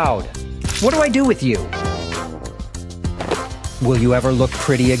a crowd. What do I do with you? Will you ever look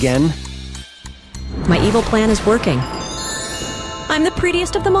pretty again? My evil plan is working. I'm the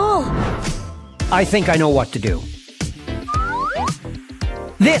prettiest of them all. I think I know what to do.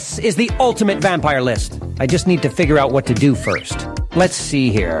 This is the ultimate vampire list. I just need to figure out what to do first. Let's see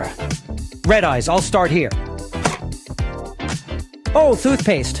here. Red eyes, I'll start here. Oh,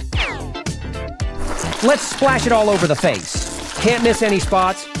 toothpaste. Let's splash it all over the face. Can't miss any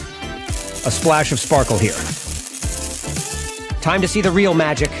spots. A splash of sparkle here. Time to see the real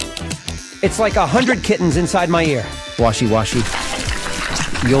magic. It's like 100 kittens inside my ear. Washy, washy.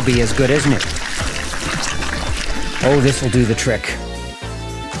 You'll be as good as new. Oh, this will do the trick.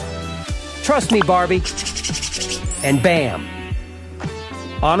 Trust me, Barbie. And bam.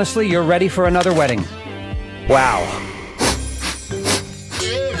 Honestly, you're ready for another wedding. Wow.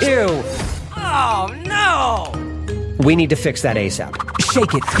 Ew. Oh, no! We need to fix that ASAP.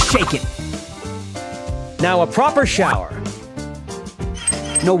 Shake it, shake it. Now a proper shower.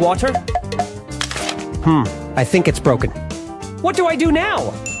 No water? I think it's broken. What do I do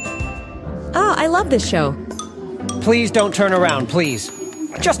now? Ah, I love this show. Please don't turn around, please.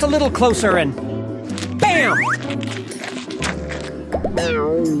 Just a little closer and... BAM!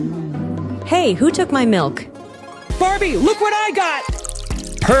 Hey, who took my milk? Barbie, look what I got!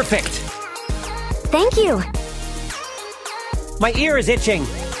 Perfect! Thank you. My ear is itching.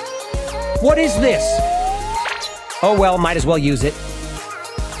 What is this? Oh well, might as well use it.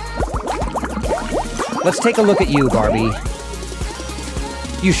 Let's take a look at you, Barbie.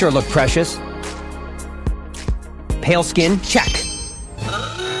 You sure look precious. Pale skin, check.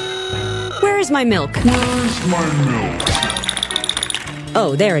 Where is my milk? Where's my milk?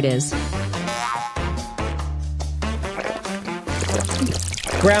 Oh, there it is.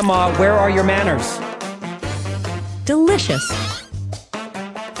 Grandma, where are your manners? Delicious.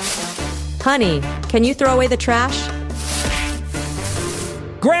 Honey, can you throw away the trash?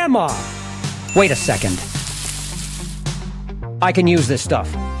 Grandma! Wait a second. I can use this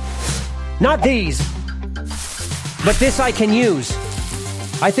stuff. Not these. But this I can use.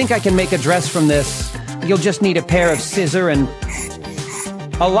 I think I can make a dress from this. You'll just need a pair of scissors and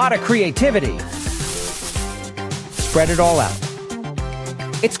a lot of creativity. Spread it all out.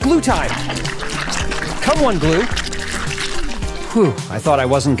 It's glue time. Come on, glue. Whew, I thought I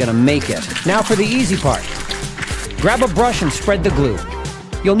wasn't gonna make it. Now for the easy part. Grab a brush and spread the glue.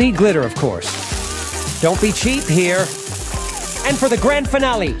 You'll need glitter, of course. Don't be cheap here. And for the grand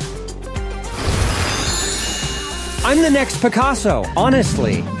finale. I'm the next Picasso,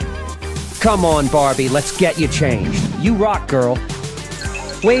 honestly. Come on, Barbie, let's get you changed. You rock, girl.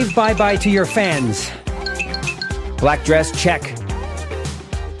 Wave bye-bye to your fans. Black dress, check.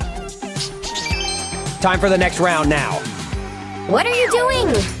 Time for the next round now. What are you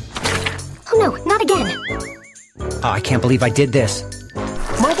doing? Oh no, not again. Oh, I can't believe I did this.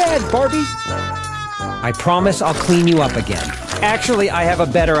 My bad, Barbie. I promise I'll clean you up again. Actually, I have a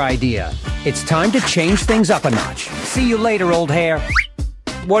better idea. It's time to change things up a notch. See you later, old hair.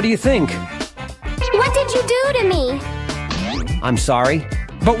 What do you think? What did you do to me? I'm sorry,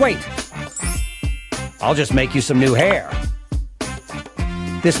 but wait. I'll just make you some new hair.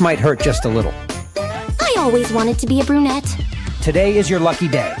 This might hurt just a little. I always wanted to be a brunette. Today is your lucky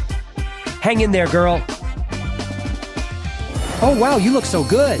day. Hang in there, girl. Oh, wow, you look so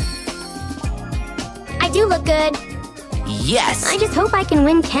good. I do look good. Yes! I just hope I can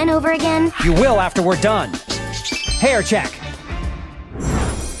win Ken over again. You will after we're done. Hair check.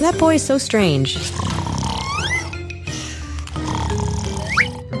 That boy is so strange.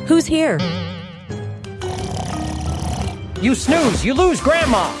 Who's here? You snooze, you lose,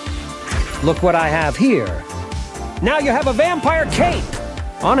 Grandma. Look what I have here. Now you have a vampire cape.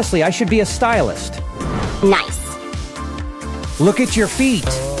 Honestly, I should be a stylist. Nice. Look at your feet.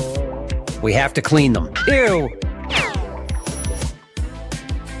 We have to clean them. Ew.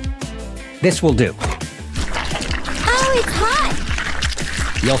 This will do. Oh, it's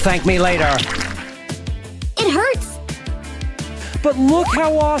hot. You'll thank me later. It hurts. But look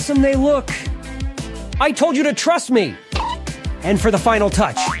how awesome they look. I told you to trust me. And for the final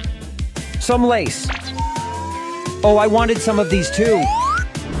touch, some lace. Oh, I wanted some of these too.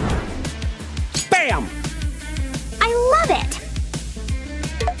 Bam! I love it.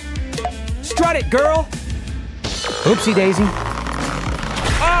 Strut it, girl. Oopsie daisy.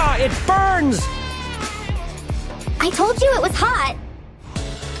 Ah, it burns! I told you it was hot.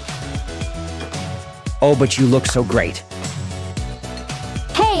 Oh, but you look so great.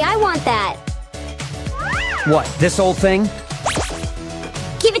 Hey, I want that. What, this old thing?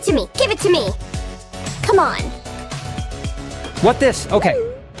 Give it to me. Give it to me. Come on. What this? Okay.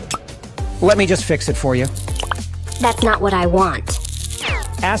 Let me just fix it for you. That's not what I want.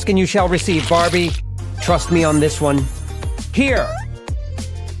 Ask and you shall receive, Barbie. Trust me on this one. Here.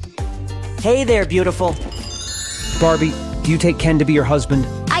 Hey there, beautiful. Barbie, do you take Ken to be your husband?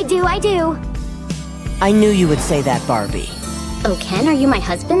 I do, I do. I knew you would say that, Barbie. Oh, Ken, are you my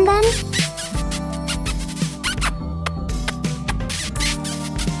husband then?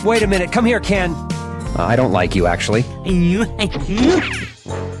 Wait a minute, come here, Ken. I don't like you, actually.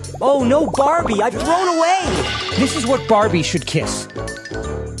 Oh no, Barbie, I've thrown away! This is what Barbie should kiss.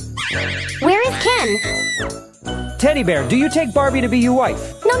 Where is Ken? Teddy Bear, do you take Barbie to be your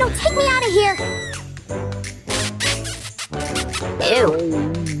wife? No, take me out of here. Ew.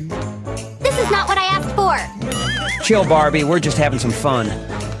 This is not what I asked for. Chill, Barbie, we're just having some fun.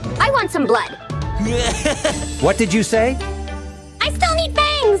 I want some blood. What did you say? I still need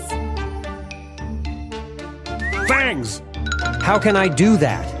fangs. Fangs! How can I do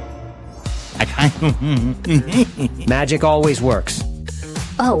that? Magic always works.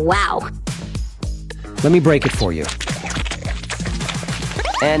 Oh, wow. Let me break it for you.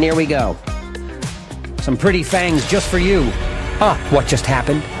 And here we go. Some pretty fangs just for you. Ah, what just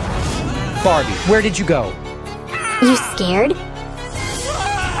happened? Barbie, where did you go? You scared?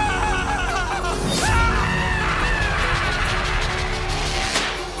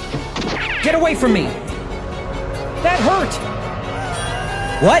 Get away from me! That hurt!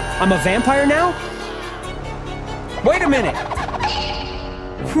 What? I'm a vampire now? Wait a minute!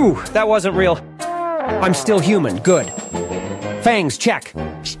 Whew, that wasn't real. I'm still human, good. Fangs, check.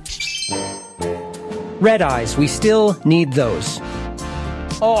 Red eyes, we still need those.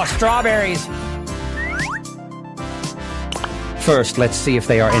 Oh, strawberries! First, let's see if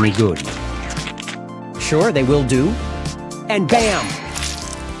they are any good. Sure, they will do. And bam!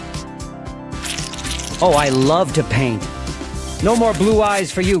 Oh, I love to paint. No more blue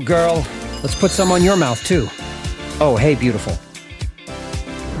eyes for you, girl. Let's put some on your mouth, too. Oh, hey, beautiful.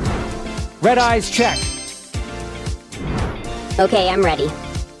 Red eyes, check. Okay, I'm ready.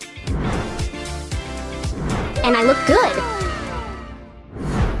 And I look good.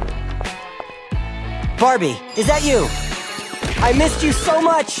 Barbie, is that you? I missed you so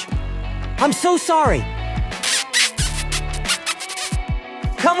much! I'm so sorry!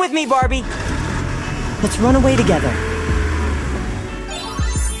 Come with me, Barbie! Let's run away together.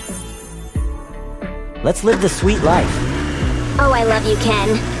 Let's live the sweet life. Oh, I love you,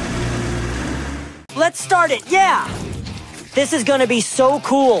 Ken. Let's start it, yeah! This is gonna be so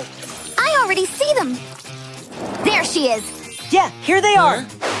cool. I already see them. There she is. Yeah, here they are.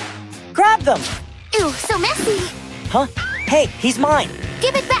 Grab them! Ew, so messy. Huh? Hey, he's mine.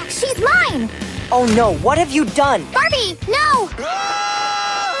 Give it back, she's mine. Oh no, what have you done? Barbie, no!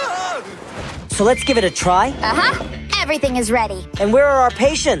 So let's give it a try. Uh-huh. Everything is ready. And where are our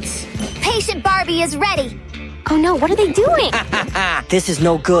patients? Patient Barbie is ready. Oh no, what are they doing? This is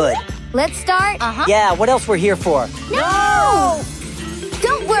no good. Let's start. Uh-huh. Yeah, what else we're here for? No!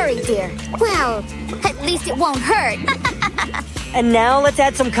 Don't worry, dear. Well, at least it won't hurt. And now let's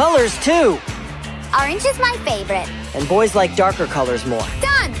add some colors, too. Orange is my favorite. And boys like darker colors more.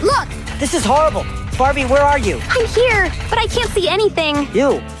 Done! Look! This is horrible. Barbie, where are you? I'm here, but I can't see anything.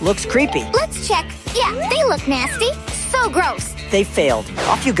 Ew, looks creepy. Let's check. Yeah, they look nasty. So gross. They failed.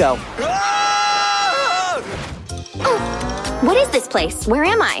 Off you go. Oh, what is this place? Where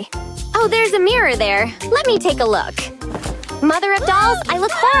am I? Oh, there's a mirror there. Let me take a look. Mother of dolls, I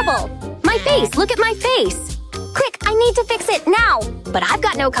look horrible. My face, look at my face. Quick, I need to fix it now. But I've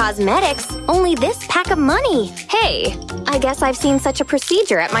got no cosmetics, only this pack of money. Hey, I guess I've seen such a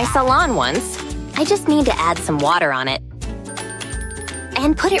procedure at my salon once. I just need to add some water on it.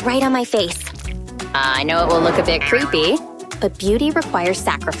 And put it right on my face. I know it will look a bit creepy, but beauty requires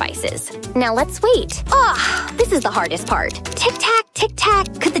sacrifices. Now let's wait. This is the hardest part. Tick-tack,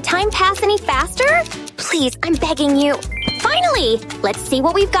 tick-tack. Could the time pass any faster? Please, I'm begging you. Finally! Let's see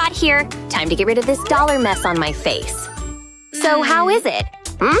what we've got here. Time to get rid of this dollar mess on my face. So how is it?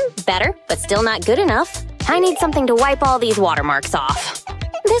 Better, but still not good enough. I need something to wipe all these watermarks off.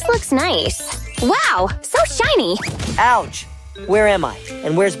 This looks nice. Wow, so shiny. Ouch! Where am I?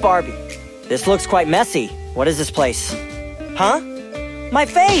 And where's Barbie? This looks quite messy. What is this place? Huh? My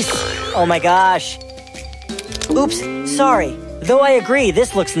face! Oh my gosh. Oops, sorry. Though I agree,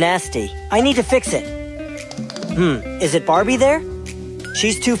 this looks nasty. I need to fix it. Is it Barbie there?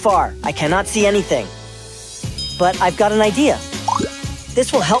 She's too far. I cannot see anything. But I've got an idea.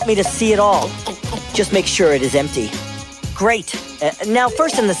 This will help me to see it all. Just make sure it is empty. Great. Now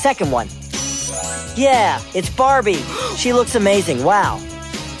first and the second one. Yeah, it's Barbie. She looks amazing, wow.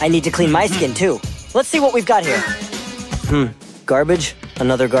 I need to clean my skin too. Let's see what we've got here. Garbage?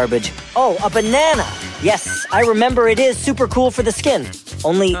 Another garbage. Oh, a banana! Yes, I remember it is super cool for the skin.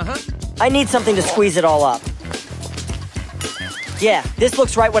 Only, I need something to squeeze it all up. Yeah, this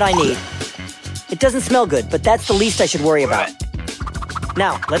looks right what I need. It doesn't smell good, but that's the least I should worry about.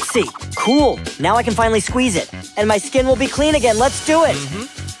 Now, let's see. Cool, now I can finally squeeze it. And my skin will be clean again, let's do it!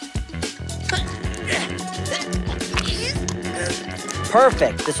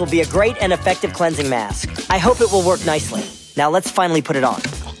 Perfect, this will be a great and effective cleansing mask. I hope it will work nicely. Now let's finally put it on.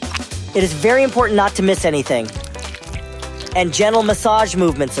 It is very important not to miss anything. And gentle massage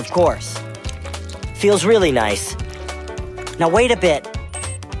movements, of course. Feels really nice. Now wait a bit.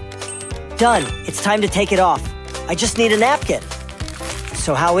 Done, it's time to take it off. I just need a napkin.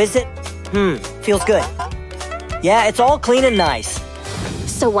 So how is it? Feels good. Yeah, it's all clean and nice.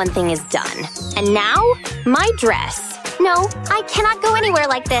 So one thing is done. And now, my dress. No, I cannot go anywhere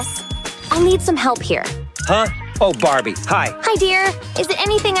like this. I need some help here. Huh? Oh, Barbie, hi. Hi, dear. Is it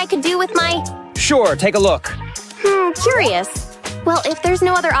anything I could do with my… Sure, take a look. Curious. Well, if there's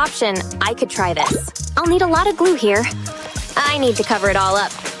no other option, I could try this. I'll need a lot of glue here. I need to cover it all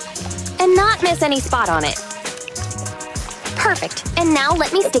up. And not miss any spot on it. Perfect. And now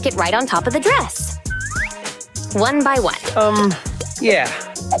let me stick it right on top of the dress. One by one. Yeah.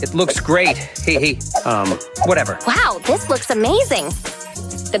 It looks great. Whatever. Wow, this looks amazing.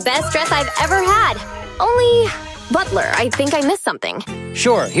 The best dress I've ever had. Only… Butler, I think I missed something.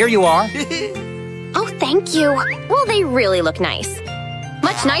 Sure, here you are. Oh, thank you. Well, they really look nice.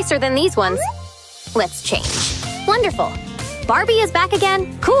 Much nicer than these ones. Let's change. Wonderful. Barbie is back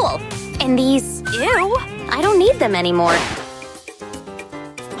again? Cool. And these… Ew. I don't need them anymore.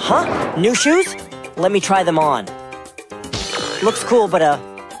 Huh? New shoes? Let me try them on. Looks cool, but,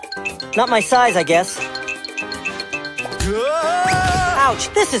 not my size, I guess. Ouch,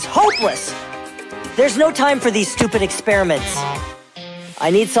 this is hopeless! There's no time for these stupid experiments. I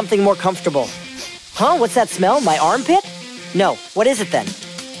need something more comfortable. Huh? What's that smell? My armpit? No. What is it then?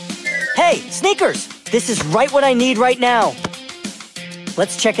 Hey, sneakers! This is right what I need right now.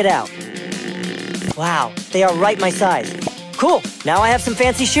 Let's check it out. Wow, they are right my size. Cool, now I have some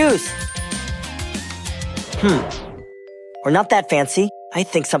fancy shoes. Or not that fancy. I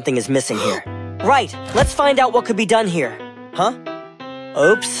think something is missing here. Right, let's find out what could be done here. Huh?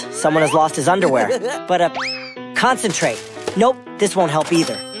 Oops, someone has lost his underwear. But, concentrate. Nope, this won't help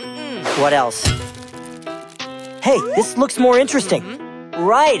either. What else? Hey, this looks more interesting.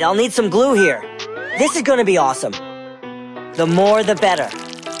 Right, I'll need some glue here. This is gonna be awesome. The more, the better.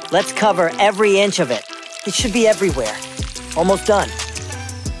 Let's cover every inch of it. It should be everywhere. Almost done.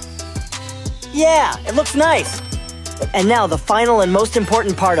 Yeah, it looks nice. And now the final and most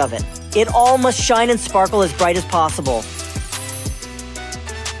important part of it. It all must shine and sparkle as bright as possible.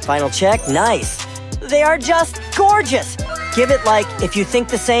 Final check, nice. They are just gorgeous. Give it like if you think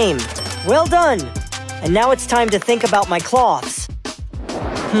the same. Well done. And now it's time to think about my cloths.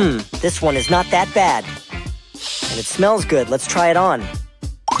 This one is not that bad. And it smells good. Let's try it on.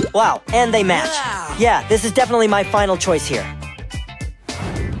 Wow, and they match. Yeah, this is definitely my final choice here.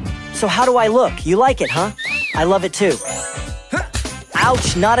 So how do I look? You like it, huh? I love it too.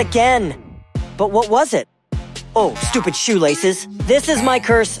 Ouch, not again. But what was it? Oh, stupid shoelaces. This is my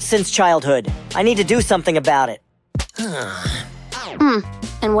curse since childhood. I need to do something about it.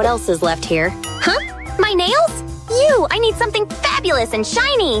 And what else is left here? Huh? My nails? Ew, I need something fabulous and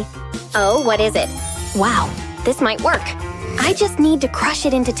shiny. Oh, what is it? Wow, this might work. I just need to crush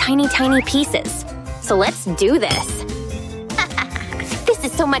it into tiny, tiny pieces. So let's do this. This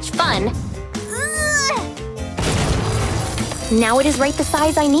is so much fun. Now it is right the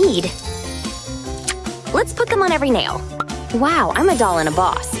size I need. Let's put them on every nail. Wow, I'm a doll and a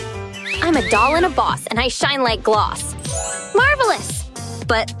boss. I'm a doll and a boss, and I shine like gloss. Marvelous!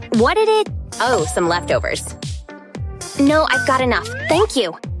 But what did it… Oh, some leftovers. No, I've got enough. Thank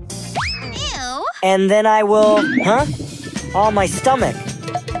you. Ew. And then I will… Huh? Oh, my stomach.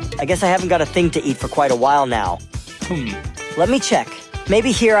 I guess I haven't got a thing to eat for quite a while now. Let me check.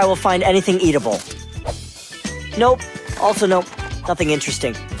 Maybe here I will find anything eatable. Nope. Also nope. Nothing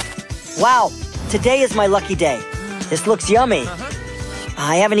interesting. Wow. Today is my lucky day. This looks yummy.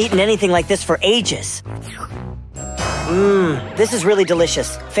 I haven't eaten anything like this for ages. This is really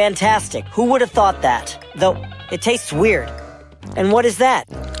delicious. Fantastic. Who would have thought that? Though, it tastes weird. And what is that?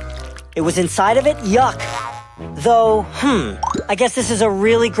 It was inside of it? Yuck. Though, I guess this is a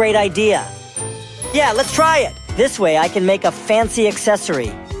really great idea. Yeah, let's try it. This way I can make a fancy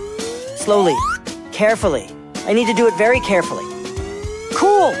accessory. Slowly. Carefully. I need to do it very carefully.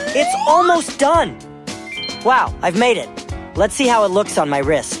 Cool! It's almost done! Wow, I've made it. Let's see how it looks on my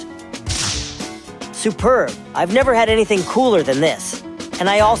wrist. Superb. I've never had anything cooler than this. And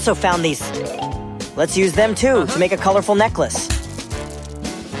I also found these. Let's use them too to make a colorful necklace.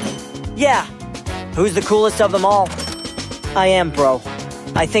 Yeah. Who's the coolest of them all? I am, bro.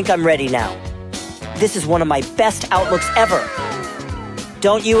 I think I'm ready now. This is one of my best outlooks ever.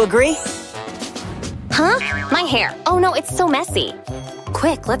 Don't you agree? Huh? My hair. Oh no, it's so messy.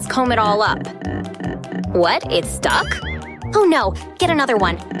 Quick, let's comb it all up. What? It's stuck? Oh no, get another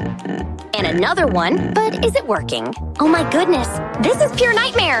one. And another one, but is it working? Oh my goodness, this is pure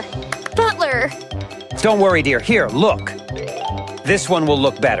nightmare. Butler. Don't worry, dear. Here, look. This one will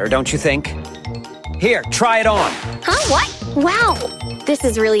look better, don't you think? Here, try it on. Huh? What? Wow. This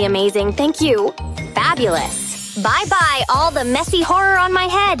is really amazing. Thank you. Fabulous. Bye-bye, all the messy horror on my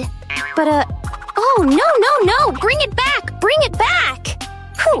head. But, oh, no. Bring it back. Bring it back.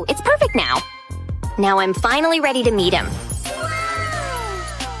 Whew, it's perfect now. Now I'm finally ready to meet him.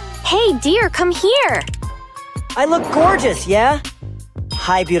 Hey, dear, come here. I look gorgeous, yeah?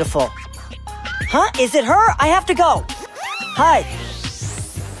 Hi, beautiful. Huh? Is it her? I have to go. Hi.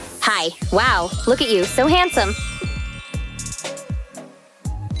 Hi. Wow, look at you, so handsome.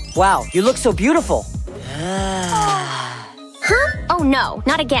 Wow, you look so beautiful. Huh? Oh no,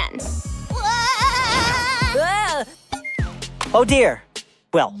 not again. Oh dear.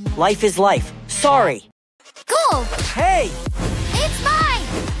 Well, life is life. Sorry. Cool. Hey! It's mine.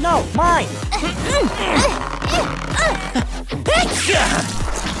 No, mine!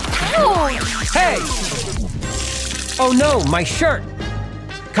 Hey! Oh no, my shirt!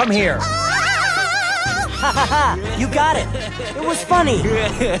 Come here. Ha ha ha! You got it! It was funny!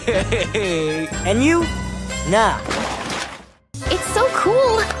 And you? Nah. It's so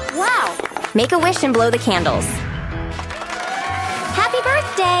cool! Wow! Make a wish and blow the candles. Happy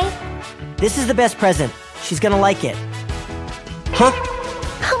birthday! This is the best present. She's gonna like it. Huh?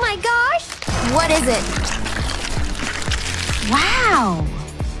 Oh my gosh! What is it? Wow!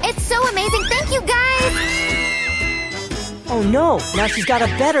 It's so amazing! Thank you, guys! Oh no! Now she's got a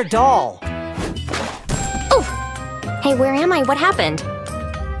better doll! Oh! Hey, where am I? What happened?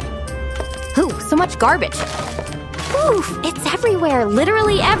 Ooh, so much garbage. Oof, it's everywhere,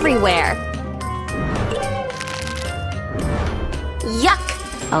 literally everywhere.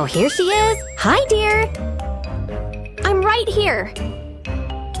 Yuck! Oh, here she is. Hi, dear. I'm right here.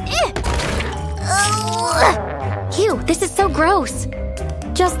 Ew, this is so gross.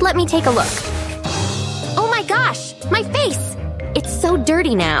 Just let me take a look. Oh my gosh, my face! It's so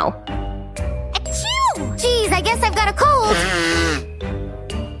dirty now. Achoo! Geez, I guess I've got a cold.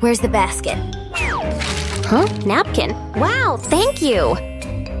 Where's the basket? Huh? Napkin? Wow, thank you!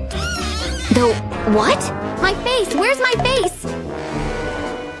 The what? My face! Where's my face?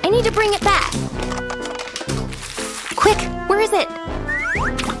 I need to bring it back. Quick, where is it?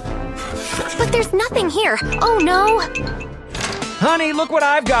 But there's nothing here. Oh no! Honey, look what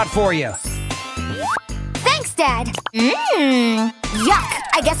I've got for you. Thanks, Dad. Yuck!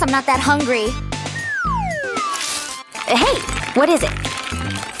 I guess I'm not that hungry. Hey, what is it?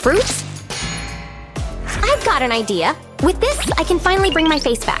 Fruits? I've got an idea. With this, I can finally bring my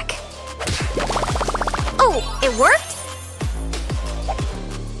face back. Oh, it worked?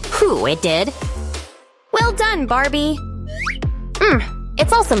 Whew, it did. Well done, Barbie.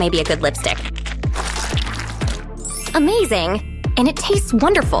 It's also maybe a good lipstick. Amazing. And it tastes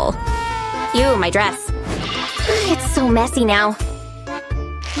wonderful. Ew, my dress. It's so messy now.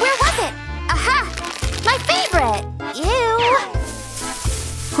 Where was it? Aha! My favorite! Ew!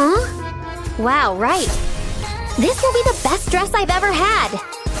 Huh? Wow, right. This will be the best dress I've ever had.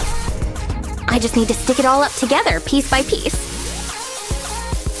 I just need to stick it all up together, piece by piece.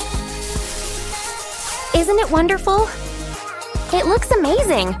 Isn't it wonderful? It looks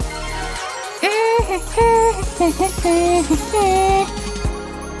amazing.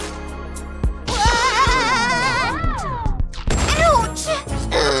 Ouch!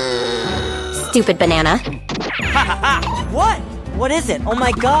 Stupid banana. What? What is it? Oh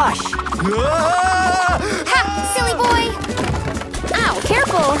my gosh! Ha! Silly boy! Ow,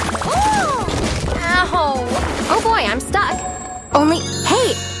 careful! Ow! Oh boy, I'm stuck. Only,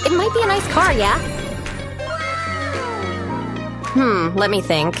 hey, it might be a nice car, yeah? Let me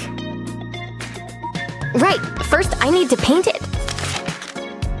think. Right, first I need to paint it.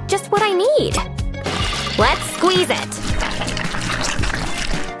 Just what I need. Let's squeeze it.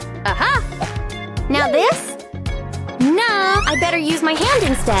 Aha! Now this? Nah, I better use my hand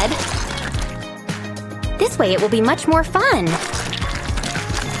instead. This way it will be much more fun.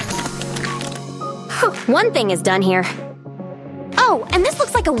 One thing is done here. Oh, and this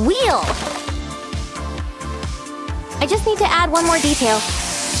looks like a wheel! I just need to add one more detail.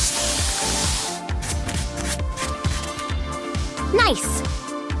 Nice!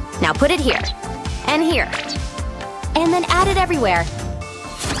 Now put it here. And here. And then add it everywhere.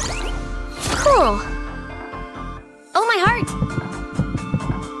 Cool. Oh, my heart!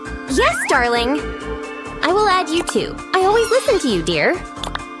 Yes, darling! I will add you too. I always listen to you, dear.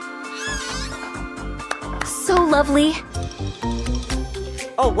 So lovely.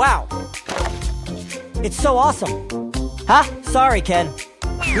 Oh wow! It's so awesome! Huh? Sorry, Ken.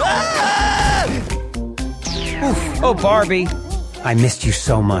 Oof. Oh, Barbie. I missed you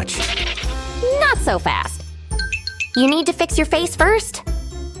so much. Not so fast. You need to fix your face first.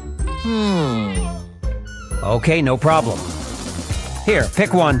 Okay, no problem. Here,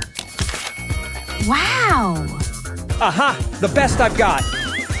 pick one. Wow! Aha! The best I've got!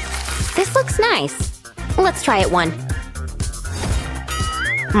 This looks nice. Let's try it one.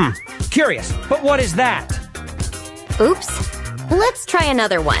 Curious, but what is that? Oops. Let's try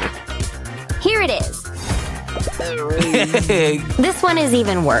another one. Here it is. This one is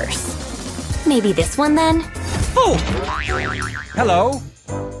even worse. Maybe this one then? Oh! Hello?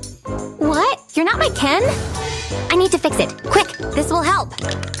 What? You're not my Ken? I need to fix it. Quick, this will help.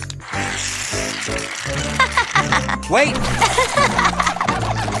 Wait!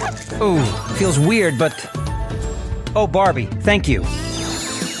 Ooh, feels weird, but... Oh, Barbie, thank you.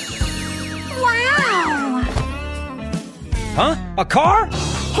 Wow! Huh? A car?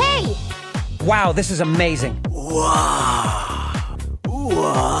 Hey! Wow, this is amazing.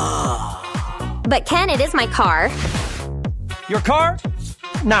 But Ken, it is my car. Your car?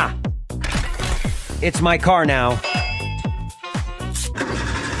 Nah. It's my car now.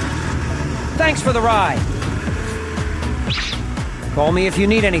 Thanks for the ride. Call me if you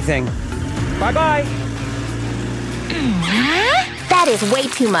need anything. Bye-bye. That is way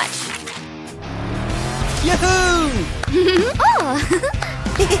too much. Yahoo!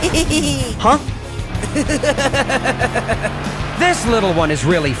 Huh? This little one is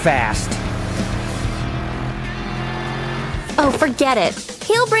really fast. Oh, forget it.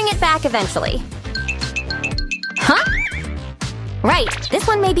 He'll bring it back eventually. Huh? Right, this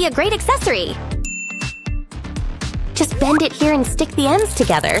one may be a great accessory. Just bend it here and stick the ends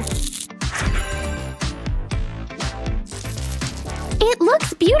together. It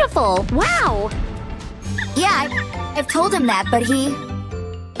looks beautiful! Wow! Yeah, I've told him that, but he...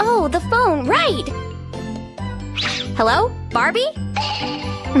 Oh, the phone, right! Hello? Barbie?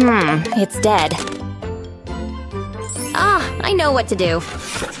 It's dead. Ah, I know what to do.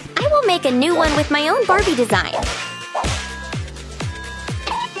 I will make a new one with my own Barbie design.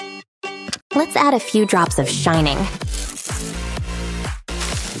 Let's add a few drops of shining.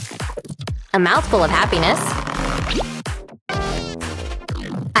 A mouthful of happiness.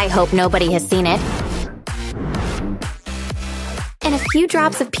 I hope nobody has seen it. And a few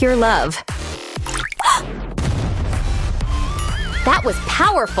drops of pure love. That was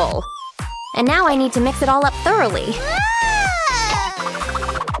powerful! And now I need to mix it all up thoroughly.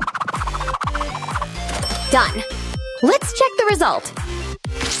 Done. Let's check the result.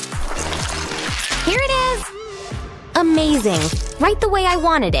 Here it is! Amazing! Right the way I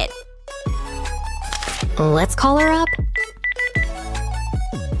wanted it. Let's call her up.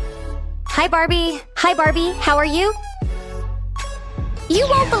 Hi, Barbie. Hi, Barbie. How are you? You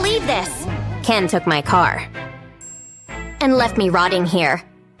won't believe this! Ken took my car. And left me rotting here.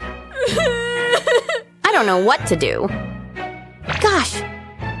 I don't know what to do. Gosh.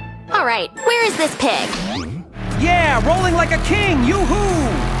 Alright, where is this pig? Yeah, rolling like a king!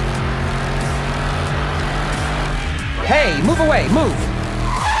 Yoo-hoo! Hey, move away, move!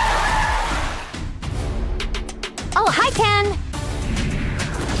 Oh, hi, Ken!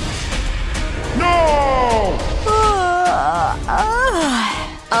 No!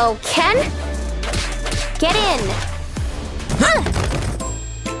 Oh, Ken? Get in!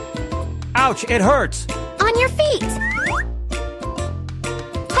 Ouch, it hurts! On your feet!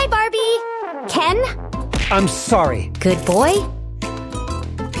 Hi, Barbie! Ken? I'm sorry. Good boy.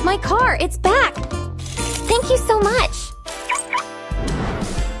 My car, it's back! Thank you so much!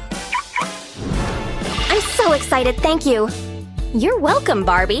 I'm so excited, thank you! You're welcome,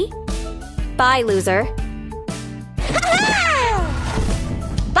 Barbie! Bye, loser.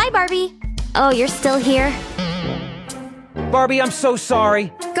 Bye, Barbie! Oh, you're still here? Barbie, I'm so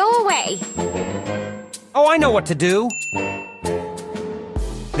sorry. Go away! Oh, I know what to do.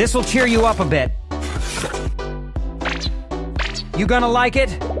 This'll cheer you up a bit. You gonna like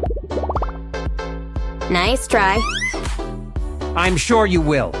it? Nice try. I'm sure you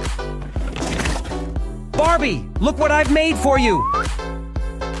will. Barbie, look what I've made for you!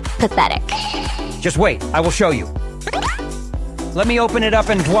 Pathetic. Just wait, I will show you. Let me open it up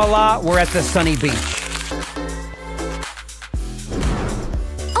and voila, we're at the sunny beach.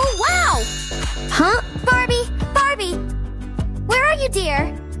 Oh, wow! Huh? Barbie! Barbie! Where are you,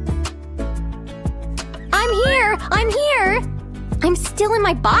 dear? I'm here! I'm here! I'm still in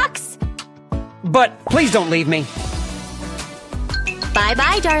my box? But please don't leave me.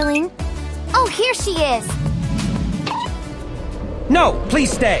 Bye-bye, darling. Oh, here she is! No,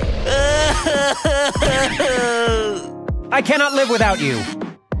 please stay. I cannot live without you.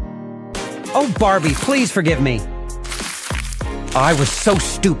 Oh, Barbie, please forgive me. I was so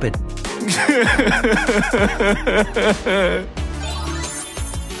stupid.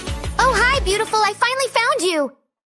 Oh, hi, beautiful! I finally found you!